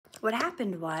what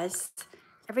happened was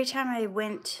every time I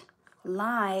went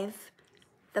live,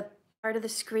 the part of the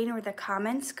screen where the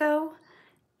comments go,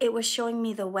 it was showing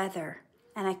me the weather,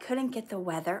 and I couldn't get the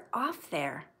weather off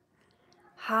there.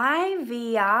 Hi,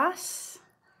 Vias.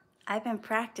 I've been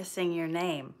practicing your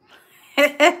name.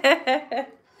 I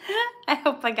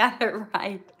hope I got it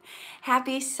right.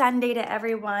 Happy Sunday to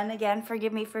everyone. Again,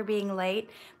 forgive me for being late,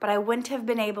 but I wouldn't have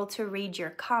been able to read your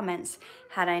comments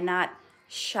had I not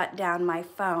shut down my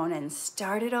phone and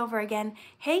started over again.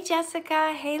 Hey,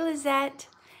 Jessica. Hey, Lizette.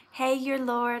 Hey, your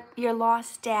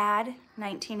lost dad,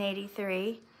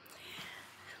 1983.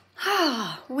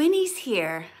 Winnie's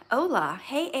here. Hola.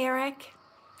 Hey, Eric.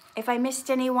 If I missed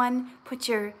anyone, put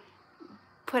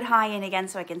hi in again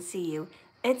so I can see you.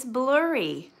 It's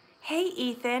blurry. Hey,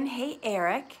 Ethan. Hey,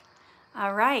 Eric.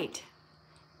 All right.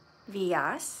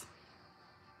 Vias.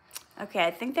 Okay,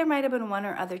 I think there might have been one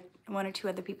or two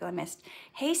other people I missed.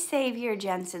 Hey, Savior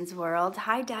Jensen's World.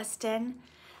 Hi, Dustin.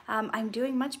 I'm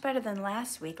doing much better than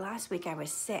last week. Last week I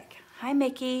was sick. Hi,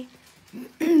 Mickey.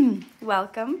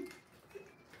 Welcome.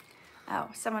 Oh,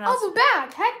 someone else. Oh, we're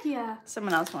back. Heck yeah.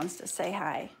 Someone else wants to say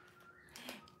hi.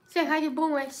 Say hi to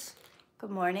boys. Good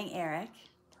morning, Eric.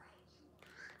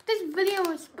 This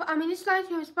live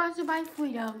stream is sponsored by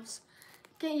Fritos.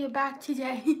 Get your back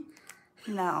today.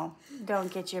 No,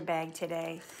 don't get your bag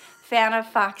today. Fana,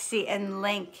 Foxy, and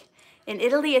Link. In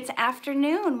Italy, it's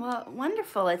afternoon. Well,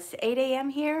 wonderful. It's 8 a.m.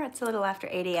 here. It's a little after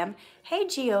 8 a.m. Hey,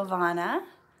 Giovanna.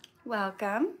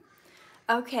 Welcome.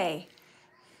 Okay.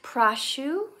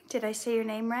 Prashu. Did I say your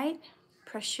name right?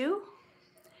 Prashu?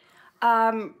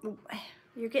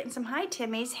 You're getting some hi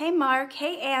Timmys. Hey, Mark.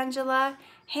 Hey, Angela.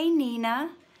 Hey,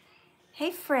 Nina.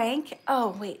 Hey, Frank.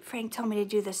 Oh, wait. Frank told me to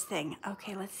do this thing.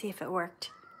 Okay, let's see if it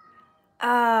worked.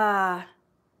 There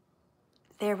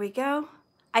we go.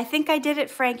 I think I did it,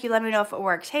 Frank. You let me know if it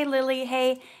works. Hey, Lily.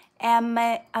 Hey,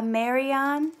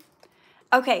 Amarion.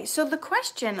 Okay, so the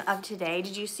question of today,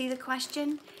 did you see the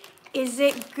question? Is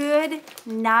it good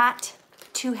not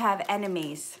to have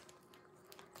enemies?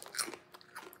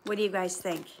 What do you guys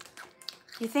think?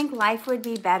 You think life would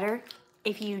be better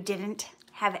if you didn't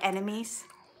have enemies?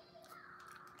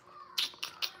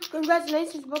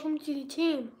 Congratulations. Welcome to the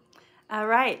team. All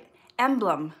right.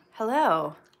 Emblem.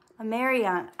 Hello.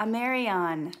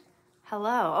 Amarion.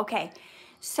 Hello. Okay.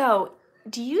 So,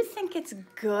 do you think it's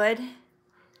good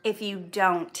if you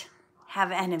don't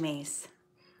have enemies?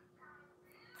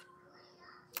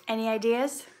 Any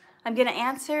ideas? I'm going to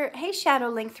answer. Hey,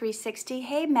 ShadowLink360.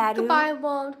 Hey, Madhu. Goodbye,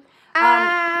 world.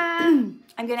 I'm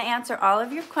going to answer all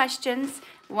of your questions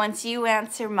once you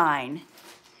answer mine.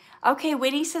 Okay,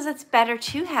 Winnie says it's better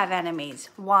to have enemies.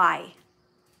 Why?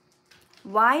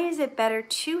 Why is it better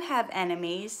to have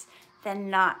enemies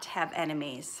than not have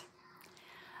enemies?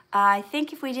 I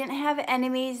think if we didn't have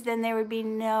enemies, then there would be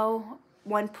no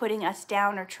one putting us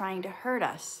down or trying to hurt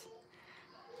us.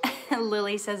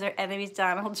 Lily says her enemy's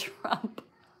Donald Trump.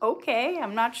 Okay,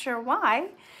 I'm not sure why.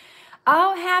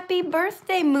 Oh, happy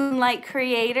birthday, Moonlight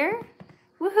Creator.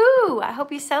 Woohoo, I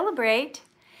hope you celebrate.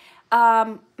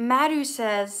 Madhu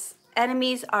says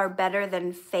enemies are better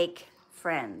than fake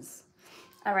friends.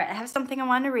 All right, I have something I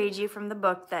want to read you from the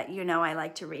book that you know I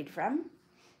like to read from.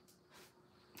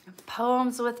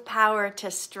 Poems with Power to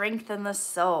Strengthen the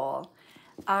Soul.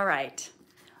 All right,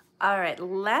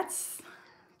 let's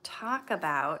talk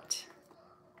about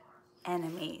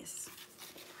enemies.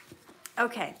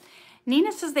 Okay,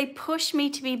 Nina says they push me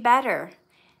to be better.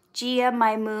 Gia,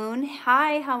 my moon,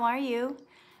 hi, how are you?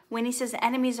 Winnie says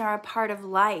enemies are a part of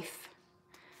life.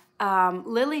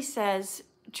 Lily says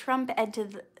Trump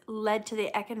led to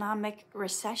the economic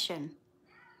recession.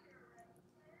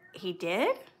 He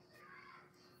did?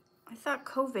 I thought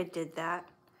COVID did that.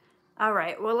 All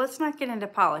right, well, let's not get into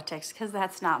politics because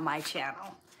that's not my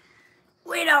channel.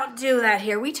 We don't do that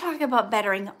here. We talk about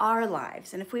bettering our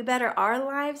lives. And if we better our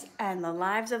lives and the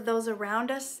lives of those around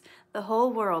us, the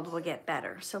whole world will get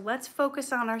better. So let's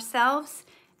focus on ourselves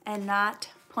and not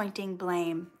pointing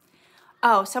blame.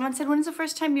 Oh, someone said, when's the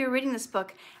first time you were reading this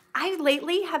book? I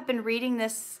lately have been reading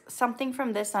something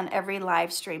from this on every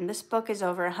live stream. This book is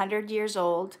over 100 years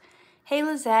old. Hey,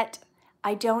 Lizette,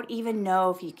 I don't even know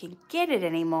if you can get it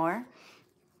anymore.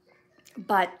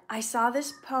 But I saw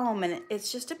this poem, and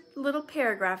it's just a little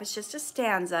paragraph. It's just a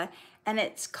stanza, and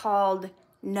it's called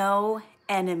No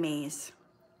Enemies.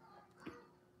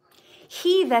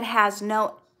 He that has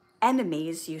no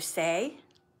enemies, you say.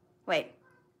 Wait,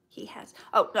 he has.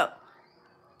 Oh, no.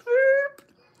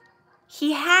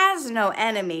 He has no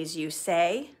enemies, you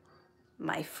say.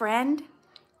 My friend,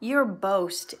 your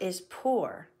boast is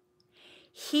poor.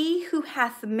 He who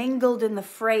hath mingled in the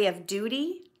fray of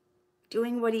duty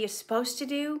doing what he is supposed to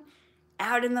do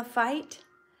out in the fight?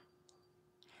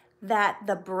 That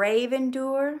the brave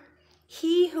endure?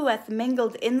 He who hath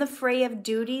mingled in the fray of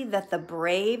duty, that the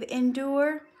brave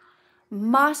endure,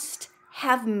 must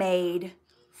have made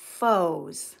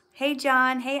foes. Hey,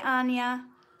 John. Hey, Anya.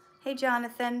 Hey,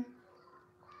 Jonathan.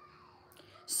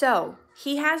 So,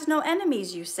 he has no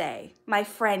enemies, you say. My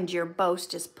friend, your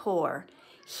boast is poor.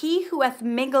 He who hath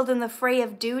mingled in the fray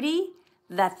of duty,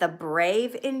 that the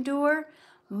brave endure,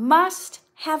 must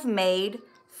have made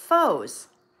foes.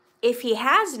 If he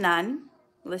has none,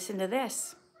 listen to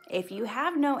this. If you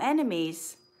have no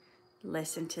enemies,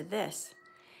 listen to this.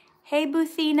 Hey,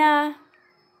 Buthina.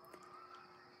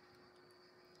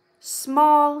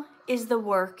 Small is the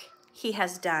work he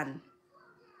has done.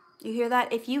 You hear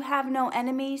that? If you have no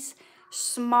enemies,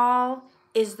 small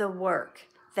is the work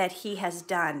that he has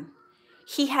done.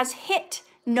 He has hit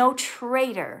no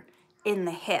traitor in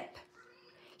the hip.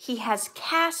 He has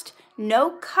cast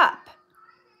no cup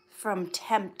from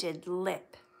tempted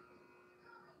lip.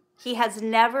 He has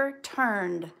never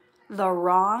turned the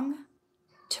wrong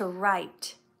to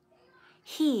right.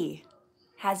 He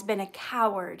has been a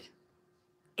coward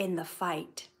in the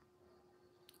fight.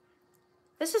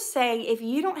 This is saying if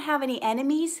you don't have any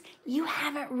enemies, you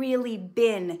haven't really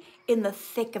been in the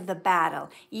thick of the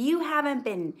battle. You haven't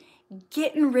been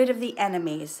getting rid of the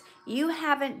enemies. You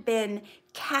haven't been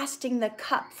casting the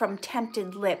cup from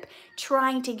tempted lip,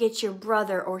 trying to get your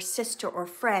brother or sister or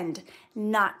friend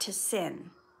not to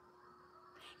sin.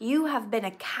 You have been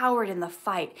a coward in the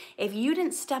fight. If you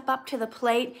didn't step up to the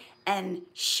plate and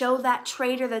show that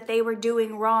traitor that they were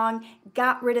doing wrong,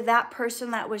 got rid of that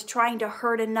person that was trying to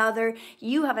hurt another,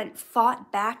 you haven't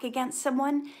fought back against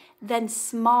someone, then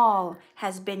small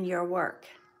has been your work.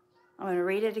 I'm going to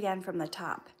read it again from the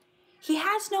top. He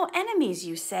has no enemies,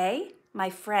 you say.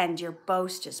 My friend, your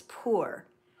boast is poor.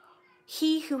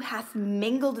 He who hath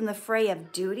mingled in the fray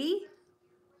of duty,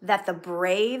 that the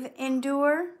brave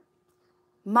endure,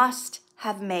 must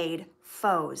have made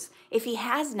foes. If he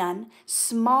has none,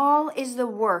 small is the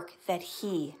work that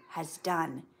he has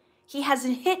done. He has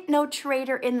hit no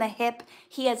traitor in the hip.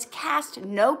 He has cast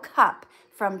no cup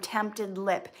from tempted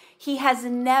lip. He has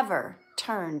never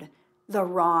turned the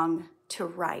wrong to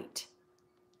right.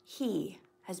 He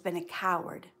has been a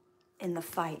coward in the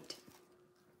fight.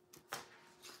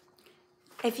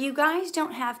 If you guys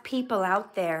don't have people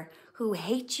out there who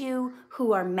hate you,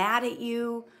 who are mad at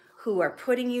you, who are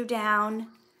putting you down,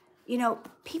 you know,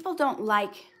 people don't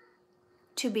like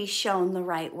to be shown the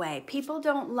right way. People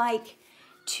don't like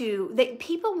to,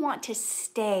 people want to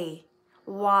stay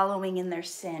wallowing in their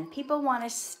sin. People want to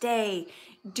stay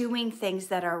doing things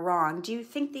that are wrong. Do you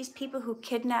think these people who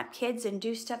kidnap kids and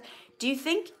do stuff, do you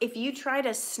think if you try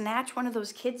to snatch one of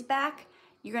those kids back,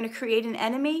 you're going to create an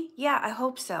enemy? Yeah, I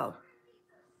hope so.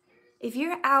 If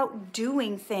you're out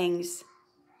doing things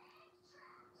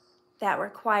that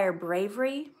require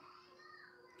bravery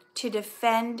to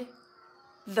defend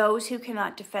those who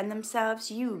cannot defend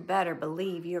themselves, you better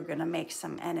believe you're going to make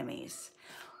some enemies.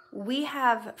 We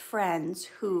have friends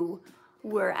who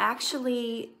were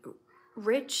actually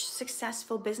rich,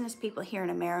 successful business people here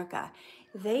in America.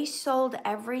 They sold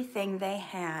everything they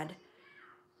had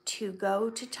to go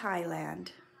to Thailand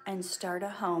and start a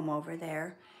home over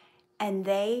there, and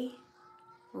they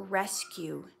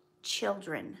rescue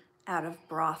children out of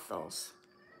brothels.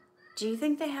 Do you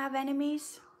think they have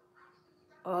enemies?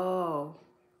 Oh,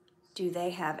 do they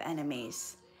have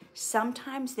enemies?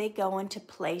 Sometimes they go into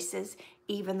places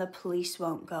even the police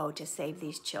won't go to save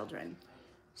these children.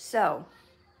 So,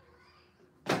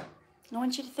 I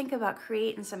want you to think about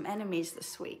creating some enemies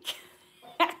this week.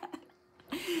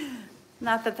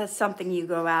 Not that that's something you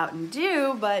go out and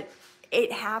do, but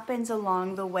it happens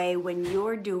along the way when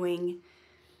you're doing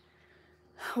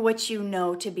what you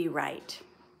know to be right.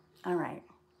 All right.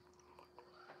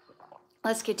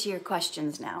 Let's get to your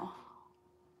questions now.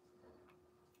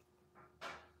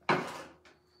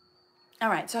 All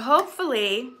right, so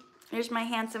hopefully, here's my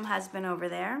handsome husband over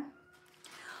there.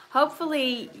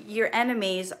 Hopefully your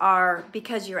enemies are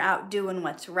because you're out doing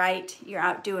what's right, you're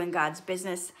out doing God's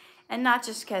business, and not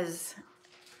just because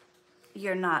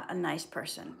you're not a nice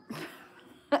person.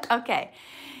 Okay.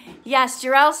 Yes,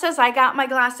 Jarell says, I got my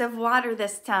glass of water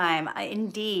this time.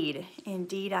 Indeed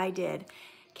I did.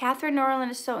 Catherine,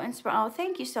 Norland is so inspiring. Oh,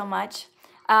 thank you so much.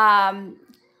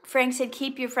 Frank said,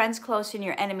 keep your friends close and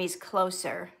your enemies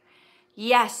closer.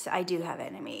 Yes, I do have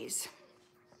enemies.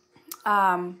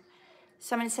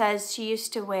 Someone says she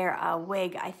used to wear a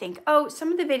wig, I think. Oh,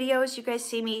 some of the videos you guys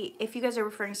see me, if you guys are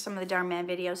referring to some of the Dhar Mann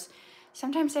videos,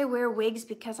 sometimes I wear wigs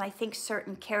because I think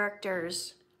certain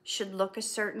characters should look a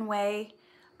certain way.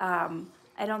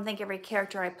 I don't think every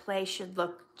character I play should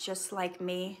look just like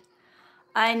me.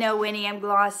 I know, Winnie, I'm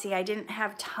glossy. I didn't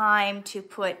have time to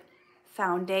put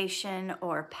foundation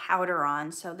or powder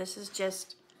on, so this is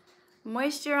just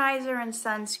moisturizer and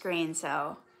sunscreen.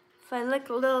 So if I look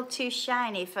a little too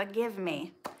shiny, forgive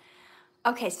me.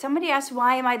 Okay, somebody asked,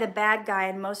 why am I the bad guy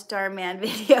in most Dhar Mann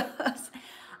videos?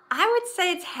 I would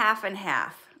say it's half and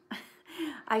half.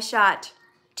 I shot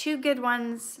 2 good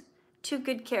ones, 2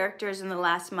 good characters in the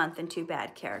last month and 2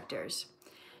 bad characters.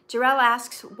 Jarrell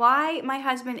asks, why my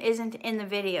husband isn't in the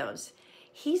videos.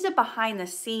 He's a behind the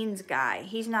scenes guy.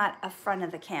 He's not a front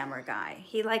of the camera guy.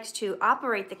 He likes to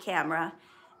operate the camera,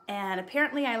 and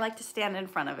apparently I like to stand in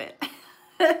front of it.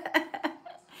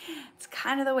 It's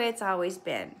kind of the way it's always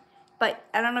been. But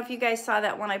I don't know if you guys saw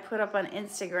that one I put up on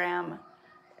Instagram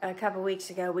a couple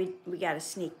weeks ago. We got a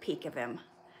sneak peek of him.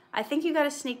 I think you got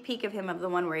a sneak peek of him, of the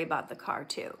one where he bought the car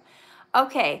too.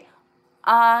 Okay,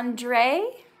 Andre,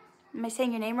 am I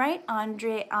saying your name right?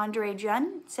 Andre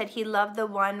Jun said he loved the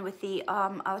one with the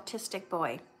autistic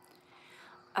boy.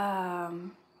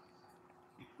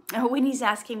 Winnie's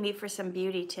asking me for some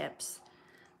beauty tips.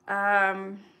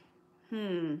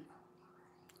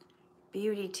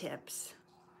 Beauty tips.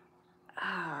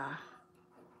 I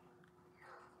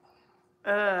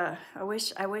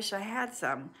wish I had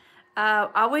some.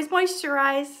 Always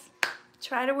moisturize.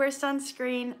 Try to wear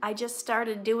sunscreen. I just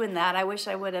started doing that. I wish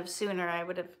I would have sooner. I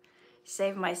would have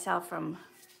saved myself from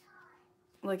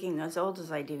looking as old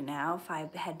as I do now if I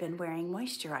had been wearing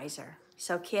moisturizer.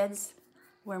 So kids,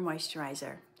 wear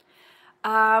moisturizer.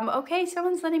 Okay,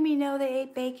 someone's letting me know they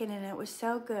ate bacon and it was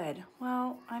so good.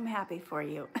 Well, I'm happy for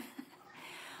you.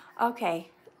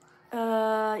 Okay.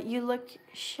 You look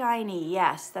shiny.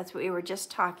 Yes, that's what we were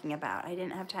just talking about. I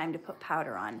didn't have time to put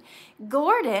powder on.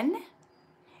 Gordon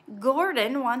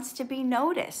wants to be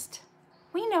noticed.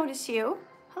 We notice you.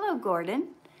 Hello, Gordon.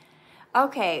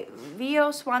 Okay,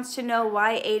 Vios wants to know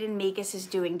why Aiden Meekus is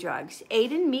doing drugs.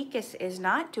 Aiden Meekus is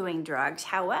not doing drugs.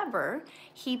 However,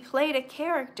 he played a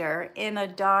character in a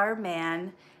Dhar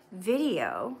Mann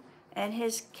video, and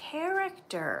his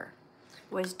character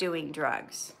was doing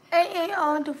drugs. I ate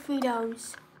all the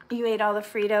Fritos. You ate all the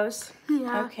Fritos?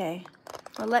 Yeah. Okay.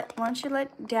 Well, why don't you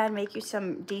let Dad make you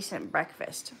some decent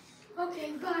breakfast?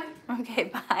 Okay, bye. Okay,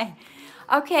 bye.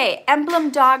 Okay, Emblem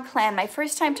Dog Clan, my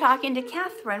first time talking to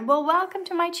Katherine. Well, welcome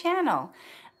to my channel.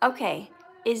 Okay,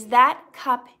 is that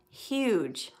cup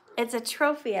huge? It's a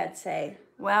trophy, I'd say.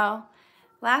 Well,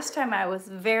 last time I was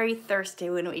very thirsty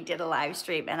when we did a live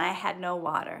stream and I had no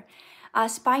water.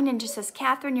 Spy Ninja says,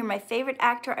 Katherine, you're my favorite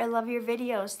actor. I love your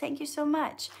videos. Thank you so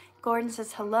much. Gordon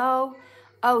says, hello.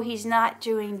 Oh, he's not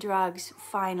doing drugs,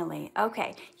 finally.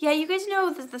 Okay. Yeah, you guys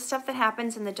know that the stuff that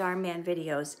happens in the Dhar Mann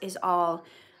videos is all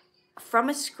from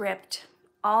a script,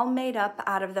 all made up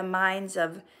out of the minds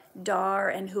of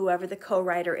Dhar and whoever the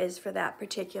co-writer is for that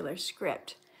particular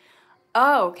script.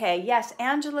 Oh, okay. Yes,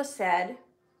 Angela said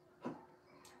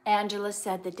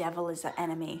the devil is the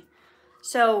enemy.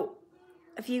 So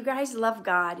if you guys love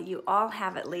God, you all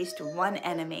have at least one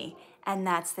enemy, and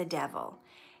that's the devil.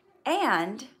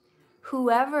 And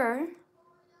whoever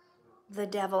the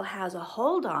devil has a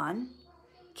hold on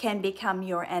can become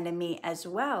your enemy as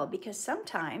well, because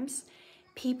sometimes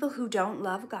people who don't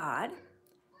love God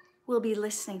will be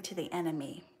listening to the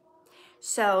enemy.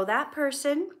 So that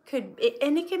person could,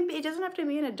 and it doesn't have to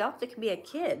be an adult, it could be a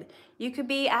kid. You could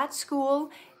be at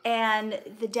school and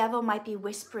the devil might be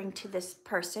whispering to this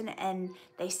person and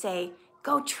they say,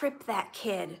 go trip that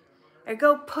kid, or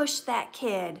go push that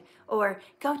kid, or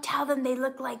go tell them they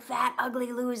look like fat,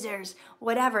 ugly losers,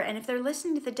 whatever. And if they're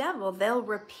listening to the devil, they'll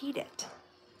repeat it.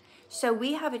 So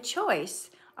we have a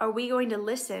choice. Are we going to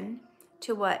listen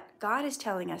to what God is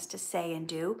telling us to say and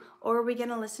do, or are we going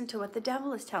to listen to what the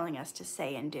devil is telling us to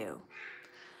say and do?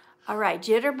 All right,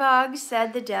 Jitterbug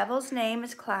said the devil's name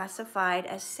is classified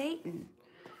as Satan.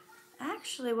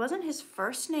 Actually, wasn't his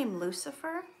first name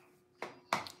Lucifer?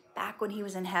 Back when he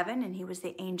was in heaven and he was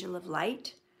the angel of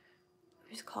light,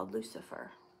 he was called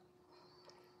Lucifer.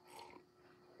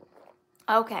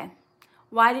 Okay,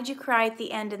 why did you cry at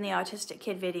the end in the autistic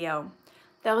kid video?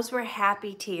 Those were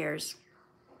happy tears,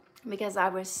 because I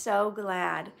was so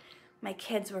glad my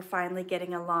kids were finally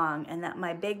getting along and that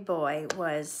my big boy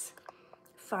was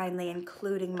finally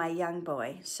including my young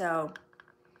boy. So,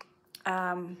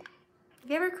 have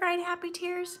you ever cried happy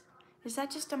tears? Is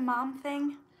that just a mom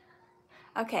thing?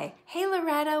 Okay. Hey,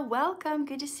 Loretta, welcome.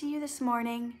 Good to see you this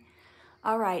morning.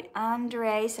 All right.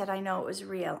 Andre said, I know it was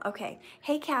real. Okay.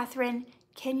 Hey, Katherine,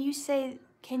 can you say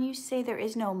there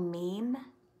is no meme?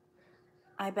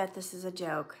 I bet this is a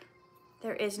joke.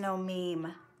 There is no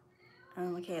meme.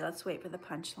 Okay, let's wait for the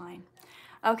punchline.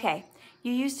 Okay,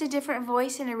 you used a different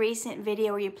voice in a recent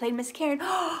video where you played Miss Karen.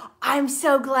 Oh, I'm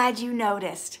so glad you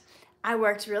noticed. I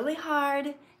worked really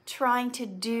hard trying to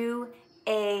do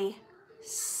a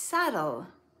subtle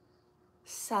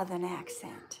Southern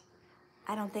accent.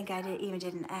 I don't think I even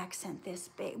did an accent this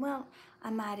big. Well, I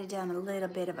might have done a little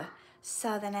bit of a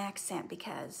Southern accent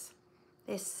because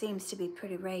this seems to be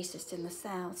pretty racist in the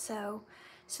South. So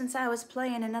since I was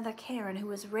playing another Karen who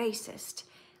was racist,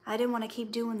 I didn't want to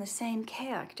keep doing the same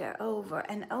character over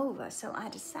and over. So I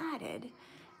decided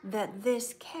that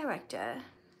this character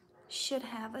should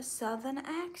have a Southern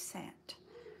accent.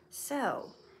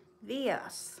 So,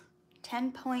 Vios,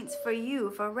 10 points for you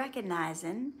for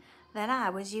recognizing that I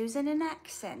was using an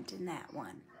accent in that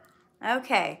one.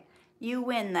 Okay, you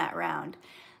win that round.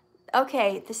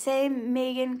 Okay, the same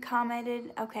Megan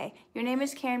commented, okay, your name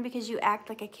is Karen because you act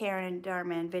like a Karen in Dhar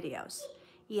Mann videos.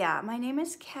 Yeah, my name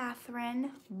is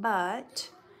Katherine, but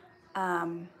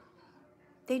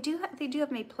they do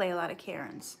have me play a lot of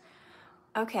Karens.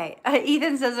 Okay,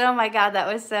 Ethan says, oh my God,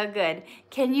 that was so good.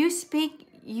 Can you speak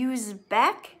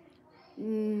Uzbek?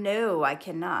 No, I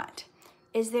cannot.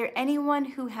 Is there anyone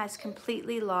who has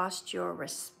completely lost your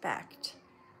respect?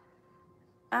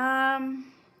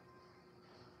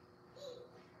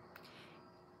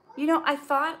 You know, I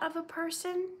thought of a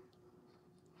person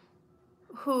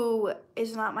who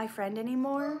is not my friend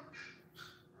anymore,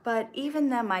 but even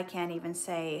them I can't even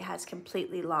say has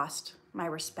completely lost my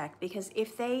respect, because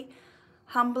if they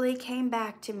humbly came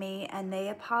back to me and they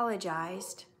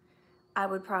apologized, I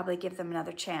would probably give them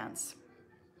another chance,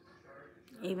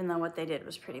 even though what they did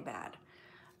was pretty bad.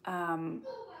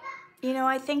 You know,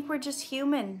 I think we're just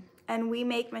human and we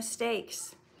make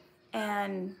mistakes.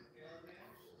 And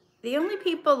the only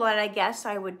people that I guess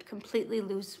I would completely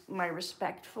lose my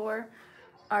respect for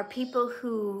are people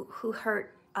who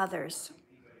hurt others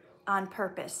on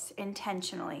purpose,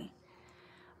 intentionally.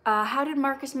 How did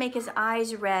Marcus make his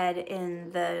eyes red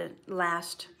in the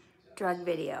last drug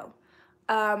video?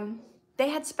 They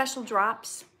had special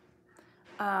drops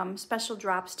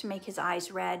to make his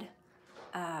eyes red.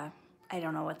 I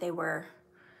don't know what they were.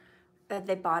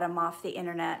 They bought them off the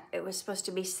internet. It was supposed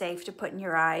to be safe to put in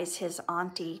your eyes. His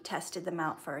auntie tested them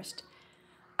out first.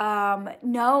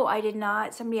 No, I did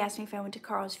not. Somebody asked me if I went to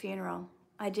Carl's funeral.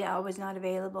 I was not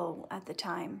available at the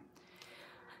time.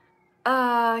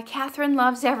 Katherine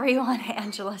loves everyone,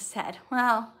 Angela said.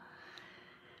 Well,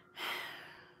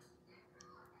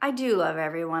 I do love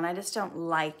everyone. I just don't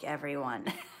like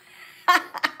everyone.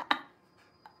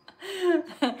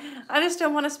 I just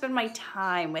don't want to spend my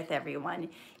time with everyone.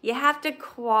 You have to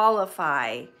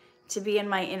qualify to be in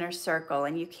my inner circle,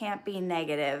 and you can't be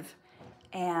negative.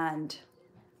 And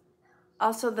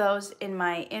also those in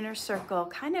my inner circle,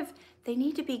 kind of, they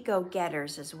need to be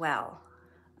go-getters as well.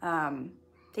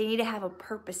 They need to have a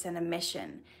purpose and a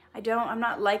mission. I'm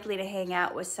not likely to hang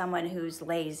out with someone who's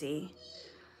lazy.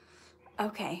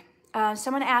 Okay,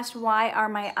 someone asked, why are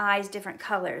my eyes different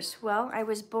colors? Well, I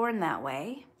was born that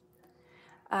way.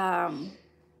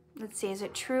 Let's see, is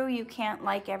it true you can't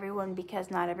like everyone because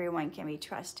not everyone can be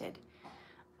trusted?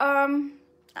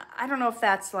 I don't know if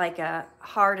that's like a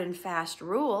hard and fast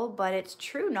rule, but it's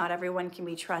true, not everyone can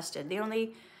be trusted. The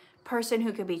only person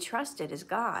who can be trusted is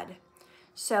God.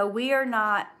 So we are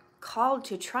not called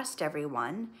to trust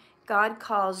everyone. God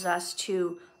calls us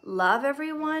to love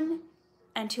everyone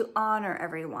and to honor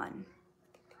everyone.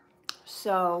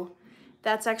 So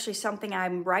that's actually something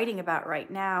I'm writing about right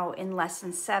now in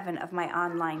lesson 7 of my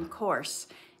online course.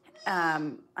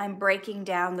 I'm breaking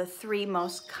down the 3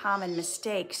 most common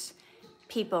mistakes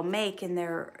people make in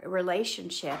their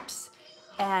relationships.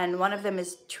 And one of them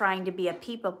is trying to be a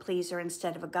people pleaser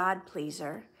instead of a God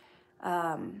pleaser.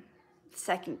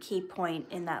 Second key point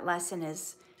in that lesson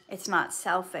is it's not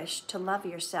selfish to love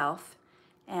yourself.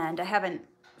 And I haven't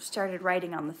started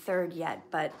writing on the 3rd yet,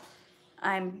 but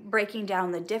I'm breaking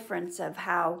down the difference of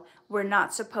how we're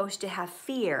not supposed to have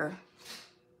fear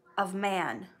of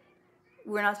man.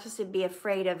 We're not supposed to be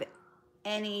afraid of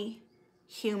any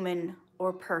human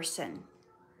or person.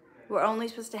 We're only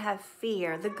supposed to have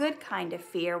fear, the good kind of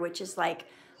fear, which is like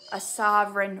a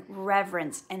sovereign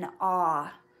reverence and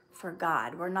awe for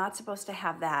God. We're not supposed to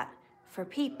have that for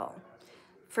people.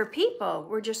 For people,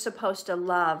 we're just supposed to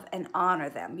love and honor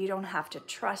them. You don't have to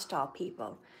trust all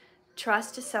people.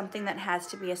 Trust is something that has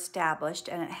to be established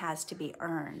and it has to be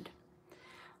earned.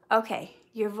 Okay,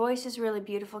 your voice is really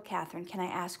beautiful, Katherine. Can I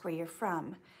ask where you're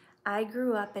from? I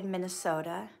grew up in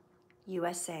Minnesota,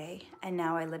 USA, and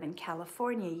now I live in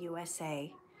California,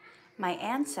 USA. My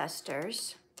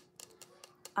ancestors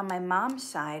on my mom's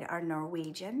side are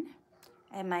Norwegian,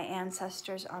 And my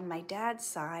ancestors on my dad's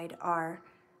side are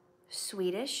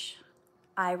Swedish,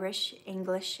 Irish,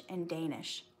 English, and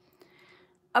Danish.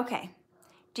 Okay,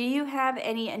 do you have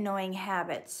any annoying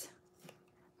habits?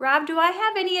 Rob, do I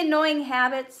have any annoying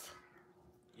habits?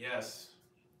 Yes.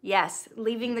 Yes,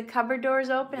 leaving the cupboard doors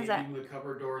open? Leaving the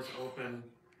cupboard doors open.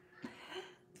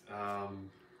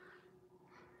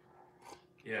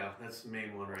 Yeah, that's the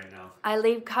main one right now. I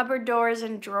leave cupboard doors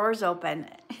and drawers open.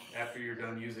 After you're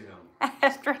done using them.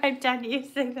 After I'm done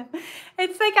using them.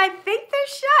 It's like I think they're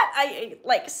shut. I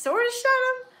like sort of shut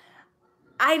them.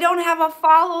 I don't have a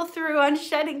follow through on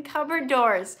shutting cupboard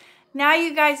doors. Now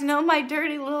you guys know my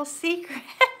dirty little secret.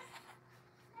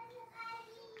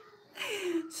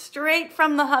 Straight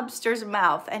from the hubster's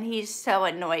mouth, and he's so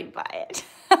annoyed by it.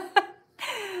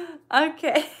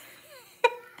 Okay.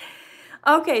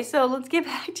 Okay, so let's get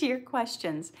back to your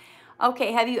questions.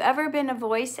 Okay, have you ever been a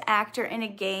voice actor in a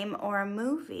game or a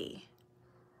movie?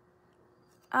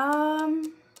 I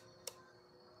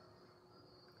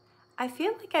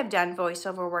feel like I've done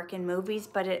voiceover work in movies,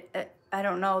 but I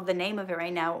don't know the name of it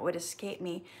right now. It would escape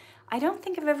me. I don't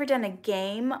think I've ever done a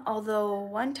game, although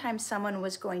one time someone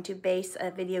was going to base a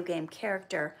video game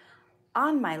character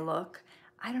on my look.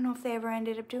 I don't know if they ever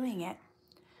ended up doing it.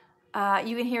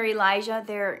 You can hear Elijah.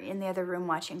 They're in the other room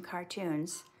watching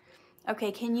cartoons.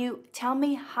 Okay, can you tell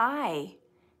me hi?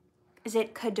 Is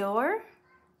it Kador?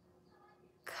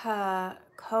 Coder?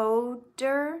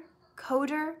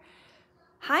 Coder?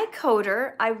 Hi,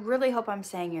 Coder. I really hope I'm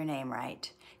saying your name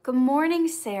right. Good morning,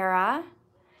 Sarah.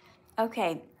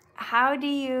 Okay, how do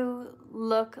you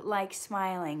look like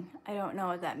smiling? I don't know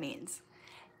what that means.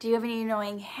 Do you have any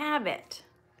annoying habit?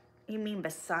 You mean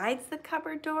besides the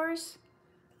cupboard doors?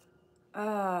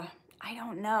 I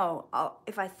don't know.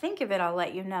 If I think of it, I'll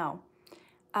let you know.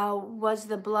 Was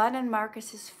the blood on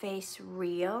Marcus's face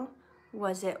real?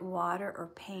 Was it water or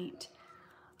paint?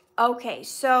 Okay,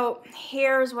 so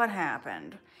here's what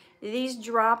happened. These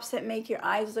drops that make your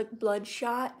eyes look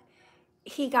bloodshot,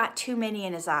 he got too many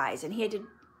in his eyes, and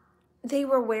they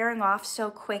were wearing off so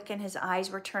quick and his eyes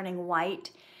were turning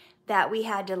white that we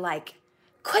had to like,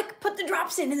 quick, put the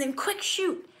drops in and then quick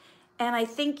shoot. And I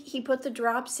think he put the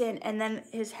drops in and then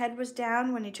his head was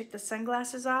down when he took the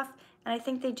sunglasses off. And I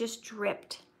think they just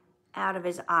dripped out of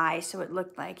his eye, so it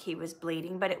looked like he was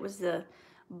bleeding, but it was the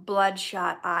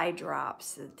bloodshot eye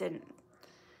drops that didn't.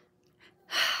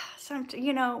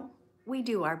 You know, we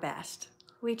do our best.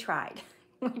 We tried.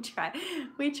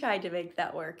 We tried to make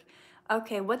that work.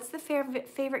 Okay, what's the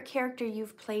favorite character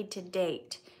you've played to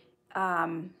date?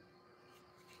 Do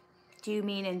you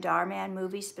mean in Dhar Mann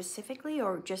movies specifically,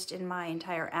 or just in my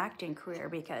entire acting career?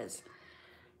 Because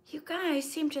you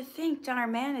guys seem to think Dhar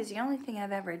Mann is the only thing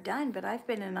I've ever done, but I've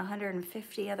been in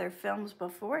 150 other films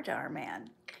before Dhar Mann.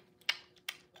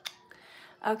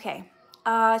 Okay,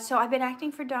 so I've been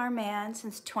acting for Dhar Mann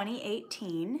since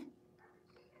 2018.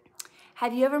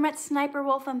 Have you ever met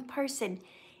Sniperwolf in person?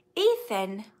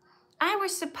 Ethan, I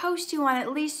was supposed to on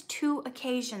at least 2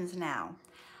 occasions now.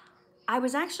 I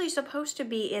was actually supposed to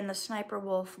be in the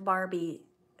Sniperwolf Barbie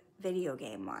video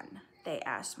game one. They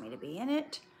asked me to be in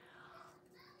it.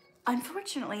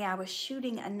 Unfortunately, I was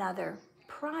shooting another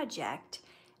project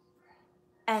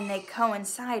and they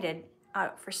coincided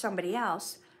for somebody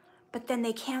else, but then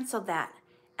they canceled that.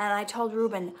 And I told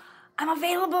Ruben, I'm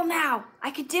available now. I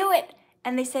could do it.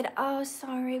 And they said, oh,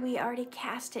 sorry, we already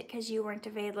cast it because you weren't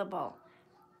available.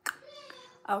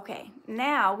 Okay,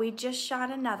 now we just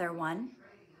shot another one.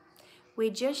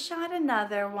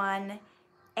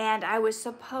 And I was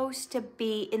supposed to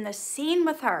be in the scene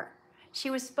with her.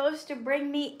 She was supposed to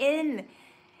bring me in.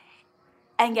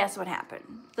 And guess what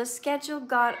happened? The schedule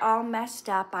got all messed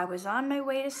up. I was on my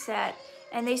way to set,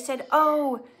 and they said,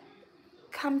 oh,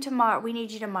 come tomorrow. We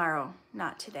need you tomorrow,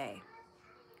 not today.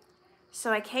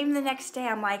 So I came the next day.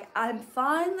 I'm like, I'm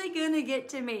finally going to get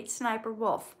to meet Sniperwolf.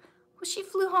 Well, she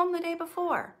flew home the day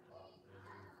before.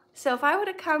 So if I would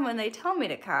have come when they told me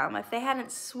to come, if they hadn't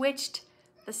switched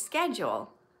the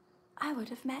schedule, I would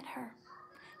have met her.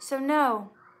 So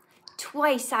no,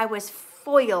 twice I was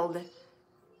foiled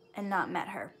and not met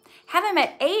her. Haven't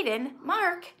met Aiden.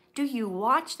 Mark, do you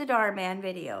watch the Dhar Mann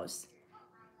videos?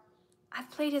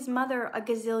 I've played his mother a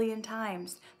gazillion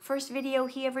times. First video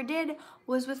he ever did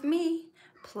was with me,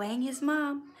 playing his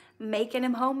mom, making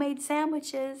him homemade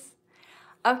sandwiches.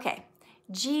 Okay.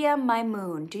 Gia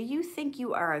Maimoon, do you think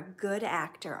you are a good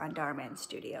actor on Dhar Mann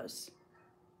Studios?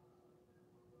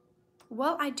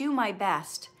 Well, I do my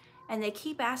best, and they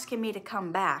keep asking me to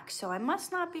come back, so I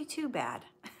must not be too bad.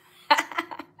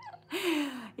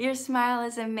 Your smile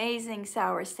is amazing,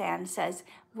 Sour Sand says.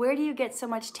 Where do you get so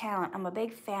much talent? I'm a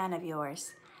big fan of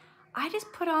yours. I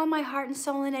just put all my heart and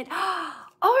soul in it.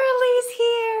 Orly's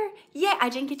here. Yeah, I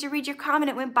didn't get to read your comment.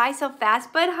 It went by so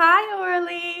fast, but hi,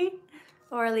 Orly.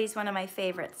 Orly's one of my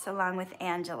favorites, along with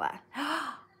Angela.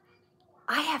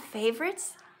 I have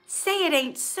favorites? Say it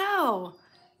ain't so.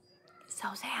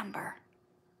 So's Amber.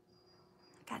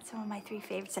 Got some of my 3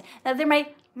 favorites. Now they're my,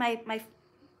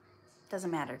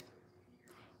 doesn't matter.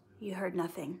 You heard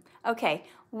nothing. Okay,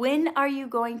 when are you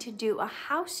going to do a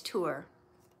house tour?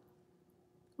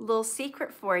 Little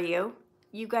secret for you.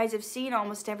 You guys have seen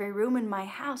almost every room in my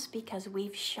house because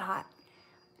we've shot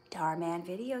Dhar Mann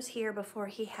videos here before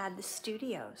he had the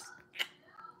studios.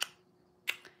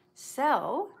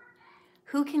 So,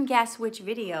 who can guess which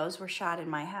videos were shot in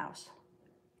my house?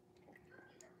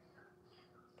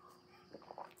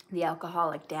 The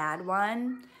alcoholic dad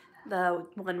one, the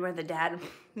one where the dad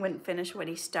wouldn't finish what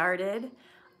he started,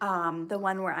 the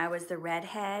one where I was the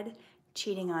redhead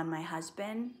cheating on my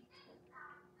husband,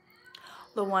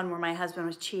 the one where my husband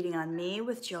was cheating on me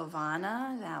with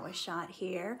Giovanna, that was shot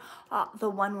here, the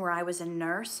one where I was a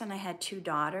nurse and I had 2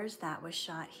 daughters, that was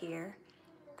shot here,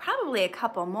 probably a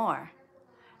couple more.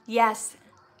 Yes,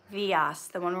 Vias,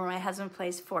 the one where my husband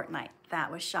plays Fortnite, that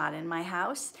was shot in my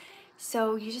house.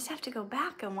 So you just have to go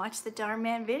back and watch the Dhar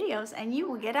Mann videos and you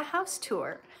will get a house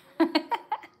tour.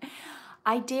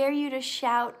 I dare you to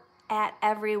shout at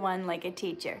everyone like a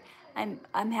teacher.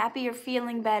 I'm happy you're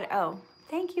feeling better. Oh,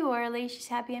 thank you, Orly. She's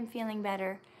happy I'm feeling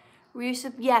better.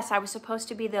 Yes, I was supposed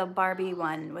to be the Barbie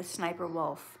one with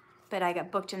Sniperwolf, but I got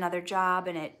booked another job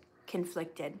and it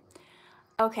conflicted.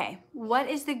 Okay, what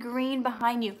is the green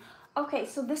behind you? Okay,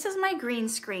 so this is my green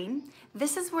screen.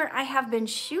 This is where I have been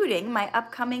shooting my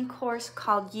upcoming course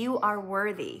called You Are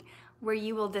Worthy, where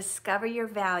you will discover your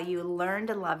value, learn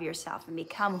to love yourself, and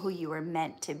become who you were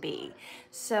meant to be.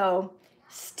 So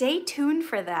stay tuned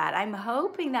for that. I'm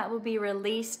hoping that will be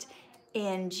released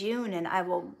in June and I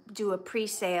will do a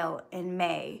pre-sale in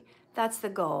May. That's the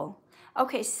goal.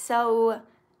 Okay, so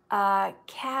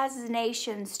Kaz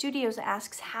Nation Studios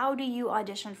asks, how do you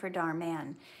audition for Dhar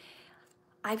Mann?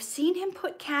 I've seen him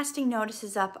put casting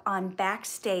notices up on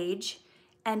Backstage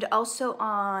and also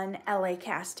on LA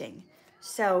Casting.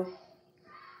 So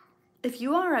if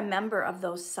you are a member of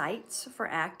those sites for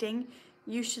acting,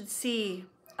 you should see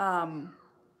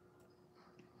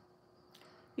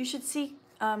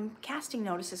casting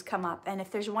notices come up. And if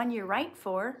there's one you're right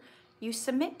for, you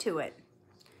submit to it.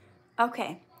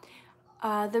 Okay.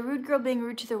 The rude girl being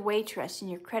rude to the waitress in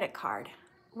your credit card.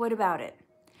 What about it?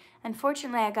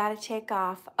 Unfortunately, I gotta take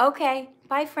off. Okay,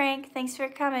 bye Frank, thanks for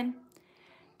coming.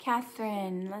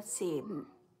 Katherine, let's see.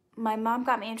 My mom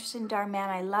got me interested in Dhar Mann.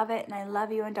 I love it, and I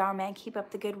love you and Dhar Mann. Keep up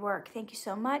the good work. Thank you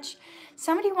so much.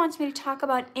 Somebody wants me to talk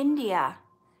about India.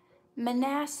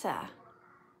 Manasseh.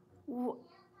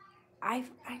 I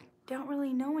don't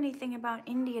really know anything about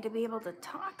India to be able to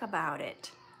talk about it.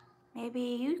 Maybe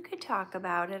you could talk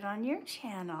about it on your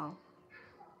channel.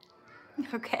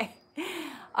 Okay.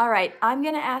 All right, I'm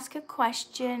gonna ask a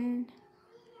question.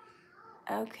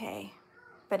 Okay,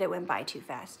 but it went by too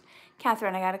fast.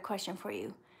 Katherine, I got a question for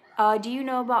you. Do you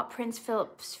know about Prince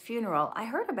Philip's funeral? I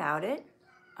heard about it.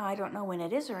 I don't know when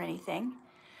it is or anything.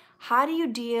 How do you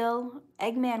deal,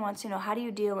 Eggman wants to know, how do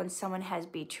you deal when someone has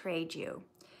betrayed you?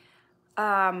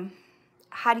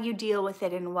 How do you deal with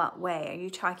it in what way? Are you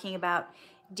talking about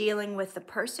dealing with the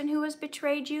person who has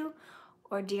betrayed you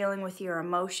or dealing with your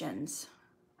emotions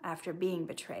after being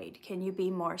betrayed? Can you be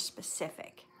more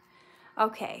specific?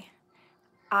 Okay.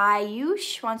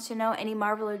 Ayush wants to know any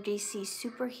Marvel or DC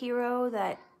superhero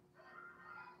that,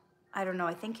 I don't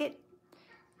know,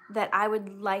 that I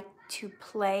would like to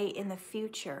play in the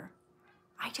future.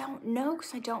 I don't know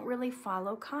because I don't really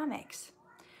follow comics.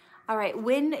 All right,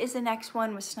 when is the next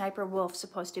one with Sniperwolf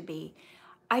supposed to be?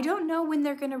 I don't know when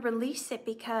they're gonna release it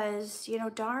because, you know,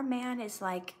 Dhar Mann is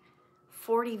like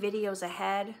 40 videos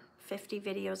ahead, 50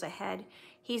 videos ahead.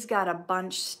 He's got a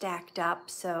bunch stacked up,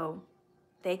 so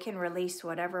they can release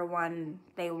whatever one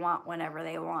they want whenever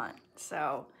they want.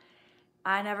 So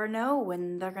I never know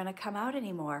when they're gonna come out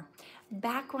anymore.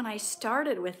 Back when I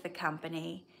started with the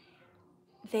company,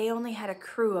 they only had a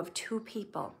crew of 2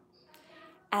 people.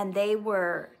 And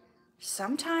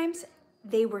sometimes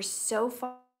they were so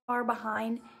far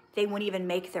behind, they wouldn't even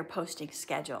make their posting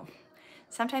schedule.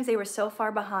 Sometimes they were so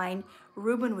far behind,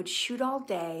 Ruben would shoot all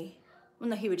day. Well,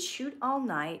 no, he would shoot all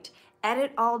night,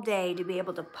 edit all day to be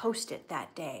able to post it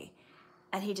that day.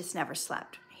 And he just never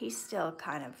slept. He's still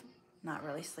kind of not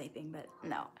really sleeping, but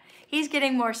no. He's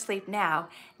getting more sleep now.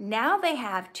 Now they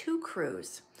have 2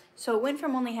 crews. So it went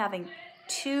from only having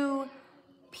 2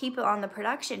 people on the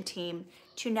production team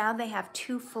to now they have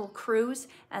 2 full crews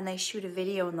and they shoot a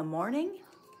video in the morning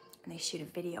and they shoot a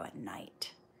video at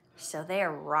night. So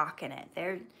they're rocking it.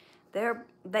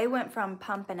 They went from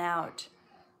pumping out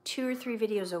 2 or 3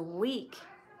 videos a week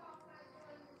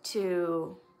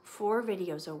to 4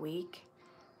 videos a week,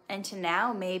 and to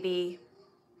now maybe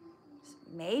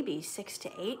 6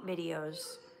 to 8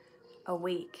 videos a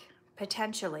week,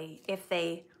 potentially, if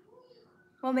they,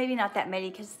 well, maybe not that many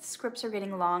because the scripts are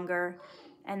getting longer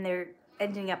and they're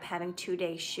ending up having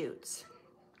 2-day shoots.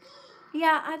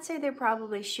 Yeah, I'd say they're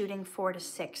probably shooting 4 to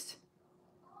 6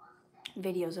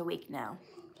 videos a week now.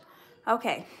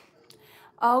 Okay,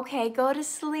 go to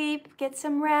sleep, get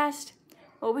some rest.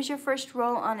 What was your first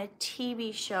role on a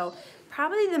TV show?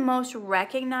 Probably the most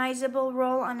recognizable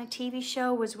role on a TV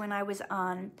show was when I was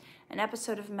on an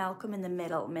episode of Malcolm in the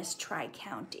Middle, Miss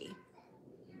Tri-County.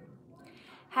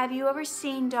 Have you ever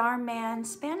seen Dhar Mann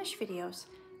Spanish videos?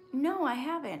 No, I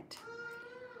haven't.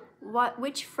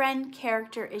 Which friend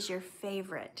character is your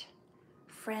favorite?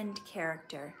 Friend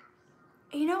character.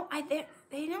 You know,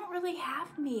 they don't really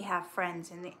have me have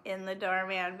friends in the Dhar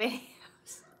Mann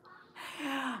videos.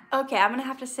 Okay, I'm gonna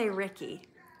have to say Ricky.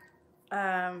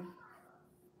 Yeah,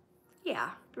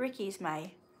 Ricky's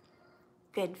my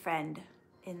good friend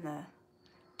in the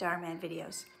Dhar Mann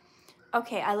videos.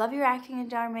 Okay, I love your acting in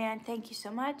Dhar Mann. Thank you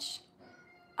so much.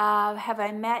 Have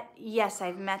I met? Yes,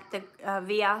 I've met the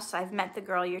Vias. I've met the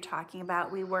girl you're talking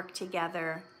about. We worked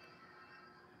together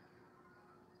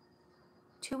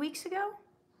 2 weeks ago.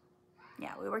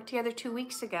 Yeah, we worked together 2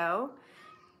 weeks ago,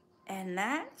 and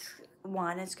that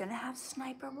one is gonna have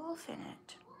Sniperwolf in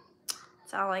it.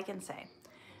 That's all I can say.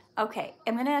 Okay,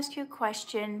 I'm gonna ask you a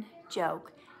question,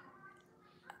 joke.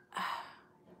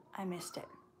 I missed it.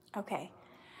 Okay.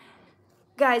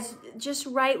 Guys, just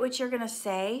write what you're gonna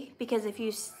say, because if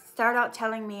you start out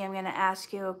telling me I'm gonna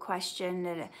ask you a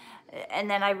question and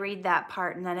then I read that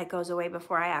part and then it goes away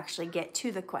before I actually get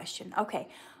to the question. Okay,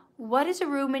 what is a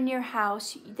room in your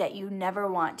house that you never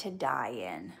want to die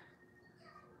in?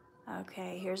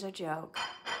 Okay, here's a joke.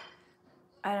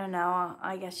 I don't know,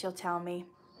 I guess you'll tell me.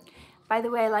 By the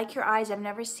way, I like your eyes. I've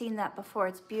never seen that before.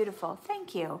 It's beautiful.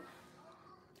 Thank you.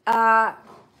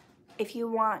 If you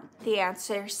want the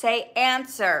answer, say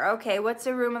answer. Okay, what's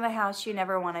a room in the house you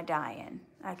never want to die in?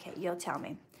 Okay, you'll tell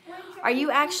me. Are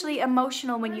you actually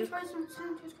emotional when you...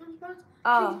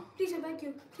 Oh, please, I beg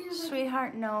you. Please,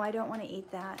 sweetheart, no, I don't want to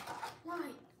eat that.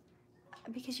 Why?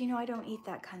 Because you know I don't eat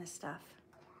that kind of stuff.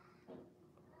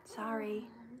 Sorry.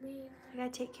 I gotta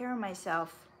take care of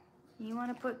myself. You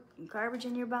want to put garbage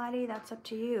in your body? That's up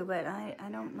to you, but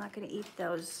I'm not going to eat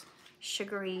those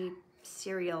sugary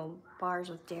cereal bars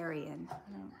with dairy in.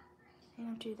 I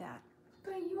don't do that.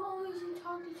 But you always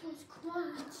talk to those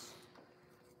clumps.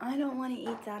 I don't want to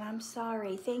eat that. I'm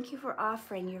sorry. Thank you for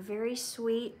offering. You're very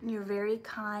sweet, and you're very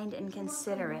kind and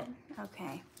considerate.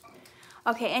 Okay.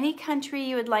 Okay, any country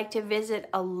you would like to visit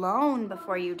alone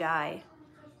before you die?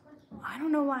 I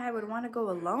don't know why I would want to go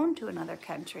alone to another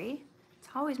country. It's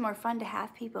always more fun to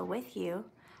have people with you.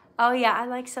 Oh yeah, I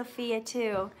like Sophia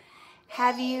too.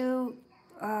 Have you,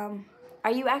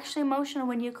 are you actually emotional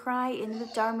when you cry in the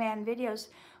Dhar Mann videos?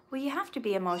 Well, you have to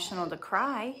be emotional to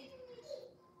cry.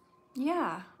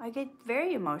 Yeah, I get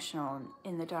very emotional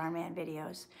in the Dhar Mann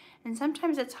videos. And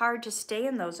sometimes it's hard to stay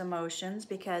in those emotions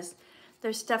because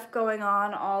there's stuff going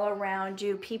on all around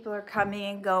you. People are coming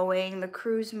and going. The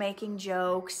crew's making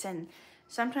jokes. And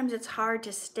sometimes it's hard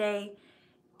to stay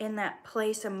in that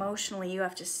place emotionally. You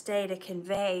have to stay to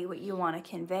convey what you want to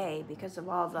convey because of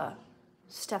all the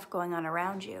stuff going on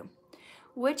around you.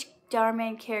 Which Dhar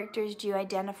Mann characters do you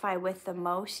identify with the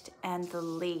most and the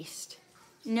least?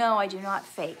 No, I do not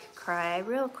fake cry. I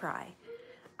will cry.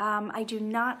 I do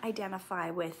not identify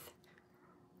with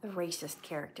the racist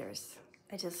characters.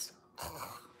 I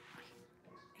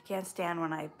can't stand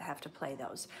when I have to play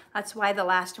those. That's why the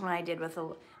last one I did with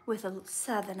a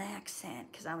southern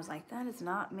accent, because I was like, that is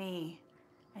not me.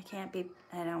 I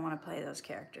don't want to play those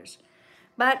characters.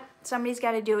 But somebody's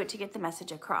got to do it to get the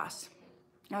message across.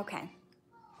 Okay.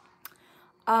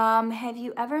 Have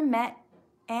you ever met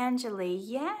Angeli?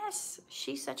 Yes,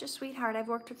 she's such a sweetheart. I've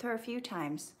worked with her a few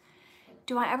times.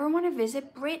 Do I ever want to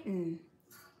visit Britain?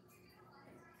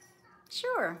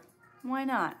 Sure, why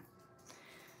not?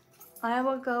 I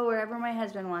will go wherever my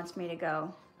husband wants me to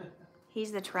go.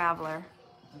 He's the traveler.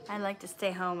 I like to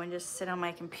stay home and just sit on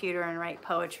my computer and write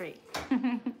poetry.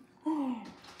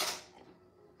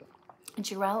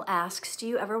 Jarell asks, do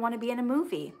you ever want to be in a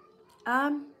movie?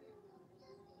 I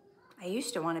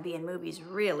used to want to be in movies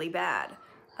really bad.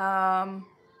 Now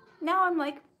I'm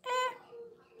like,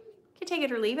 you can take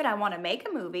it or leave it. I want to make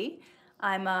a movie.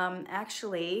 I'm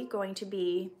actually going to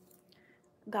be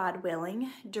God willing,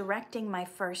 directing my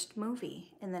first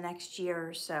movie in the next year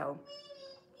or so.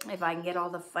 If I can get all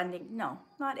the funding, no,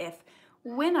 not if,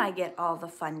 when I get all the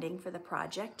funding for the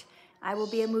project, I will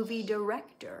be a movie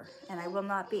director and I will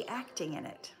not be acting in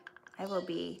it. I will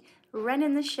be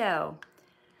running the show.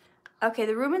 Okay,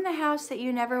 the room in the house that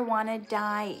you never want to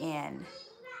die in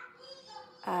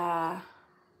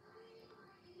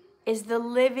is the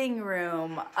living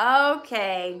room.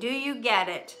 Okay, do you get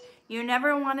it? You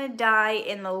never want to die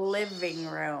in the living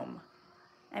room.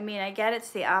 I mean, I get it's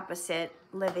the opposite,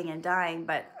 living and dying,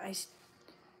 but I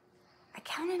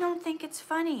kind of don't think it's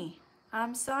funny.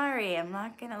 I'm sorry, I'm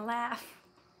not gonna laugh.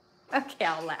 Okay,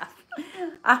 I'll laugh.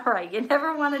 All right, you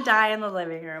never want to die in the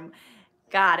living room.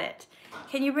 Got it.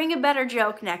 Can you bring a better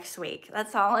joke next week?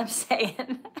 That's all I'm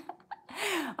saying.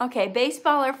 Okay,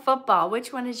 baseball or football,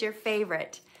 which one is your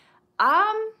favorite?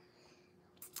 I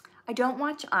don't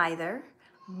watch either,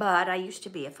 but I used to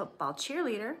be a football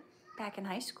cheerleader back in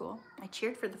high school. I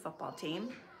cheered for the football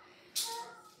team.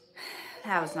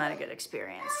 That was not a good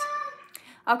experience.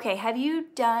 Okay, have you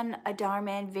done a Dhar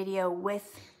Mann video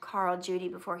with Carl Judy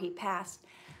before he passed?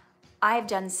 I've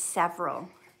done several.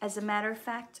 As a matter of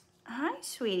fact, hi,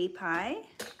 Sweetie Pie.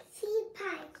 Sweetie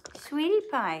Pie. Sweetie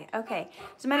Pie, okay.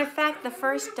 As a matter of fact, the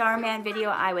first Dhar Mann video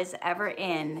I was ever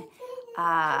in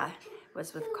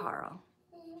was with Carl.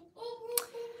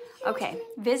 Okay,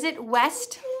 visit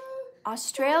West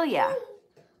Australia.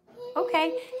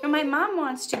 Okay, now my mom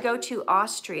wants to go to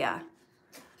Austria.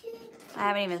 I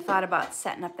haven't even thought about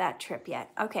setting up that trip yet.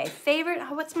 Okay,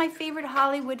 what's my favorite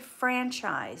Hollywood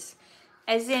franchise?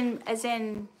 As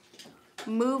in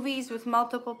movies with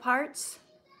multiple parts?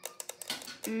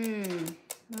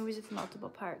 Movies with multiple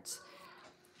parts.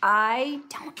 I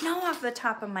don't know off the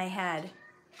top of my head.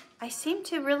 I seem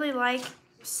to really like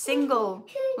single,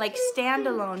 like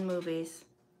standalone movies.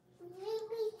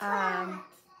 My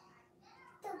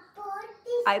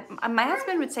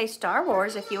husband would say Star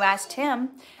Wars if you asked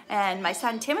him, and my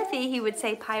son Timothy, he would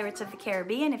say Pirates of the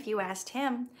Caribbean if you asked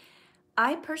him.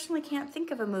 I personally can't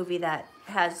think of a movie that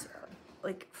has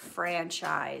like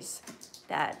franchise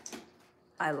that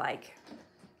I like.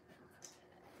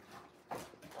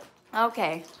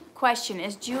 Okay, question,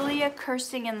 is Julia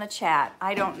cursing in the chat?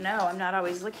 I don't know, I'm not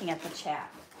always looking at the chat.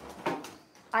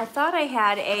 I thought I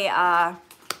had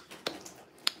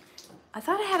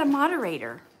a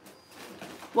moderator.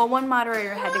 Well, one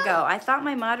moderator had to go. I thought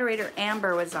my moderator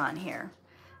Amber was on here.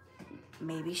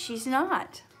 Maybe she's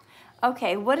not.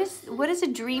 Okay, what is a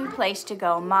dream place to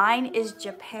go? Mine is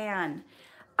Japan.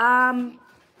 I've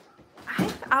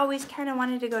always kind of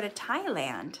wanted to go to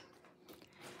Thailand.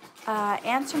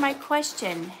 Answer my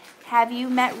question. Have you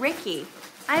met Ricky?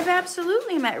 I've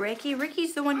absolutely met Ricky.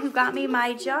 Ricky's the one who got me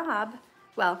my job.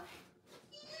 Well,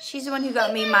 she's the one who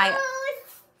got me my...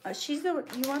 Oh, she's the...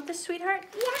 You want this, sweetheart?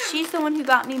 Yeah. She's the one who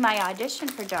got me my audition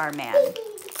for Dhar Mann.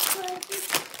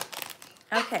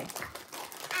 Okay.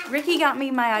 Ricky got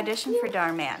me my audition for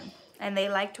Dhar Mann, and they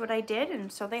liked what I did,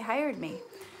 and so they hired me.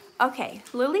 Okay.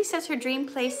 Lily says her dream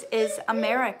place is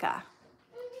America.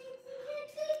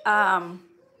 How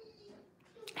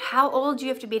old do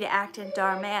you have to be to act in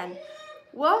Dhar Mann?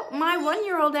 Well, my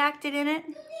 1-year-old acted in it.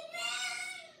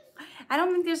 I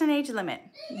don't think there's an age limit.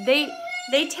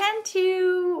 They tend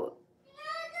to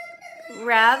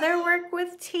rather work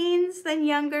with teens than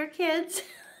younger kids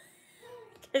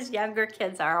because younger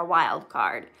kids are a wild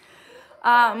card.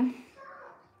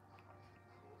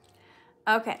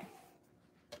 Okay.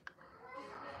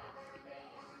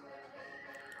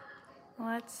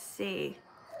 Let's see.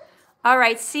 All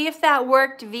right, see if that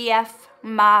worked, VF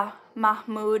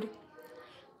Mahmood.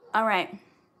 All right.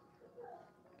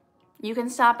 You can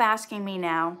stop asking me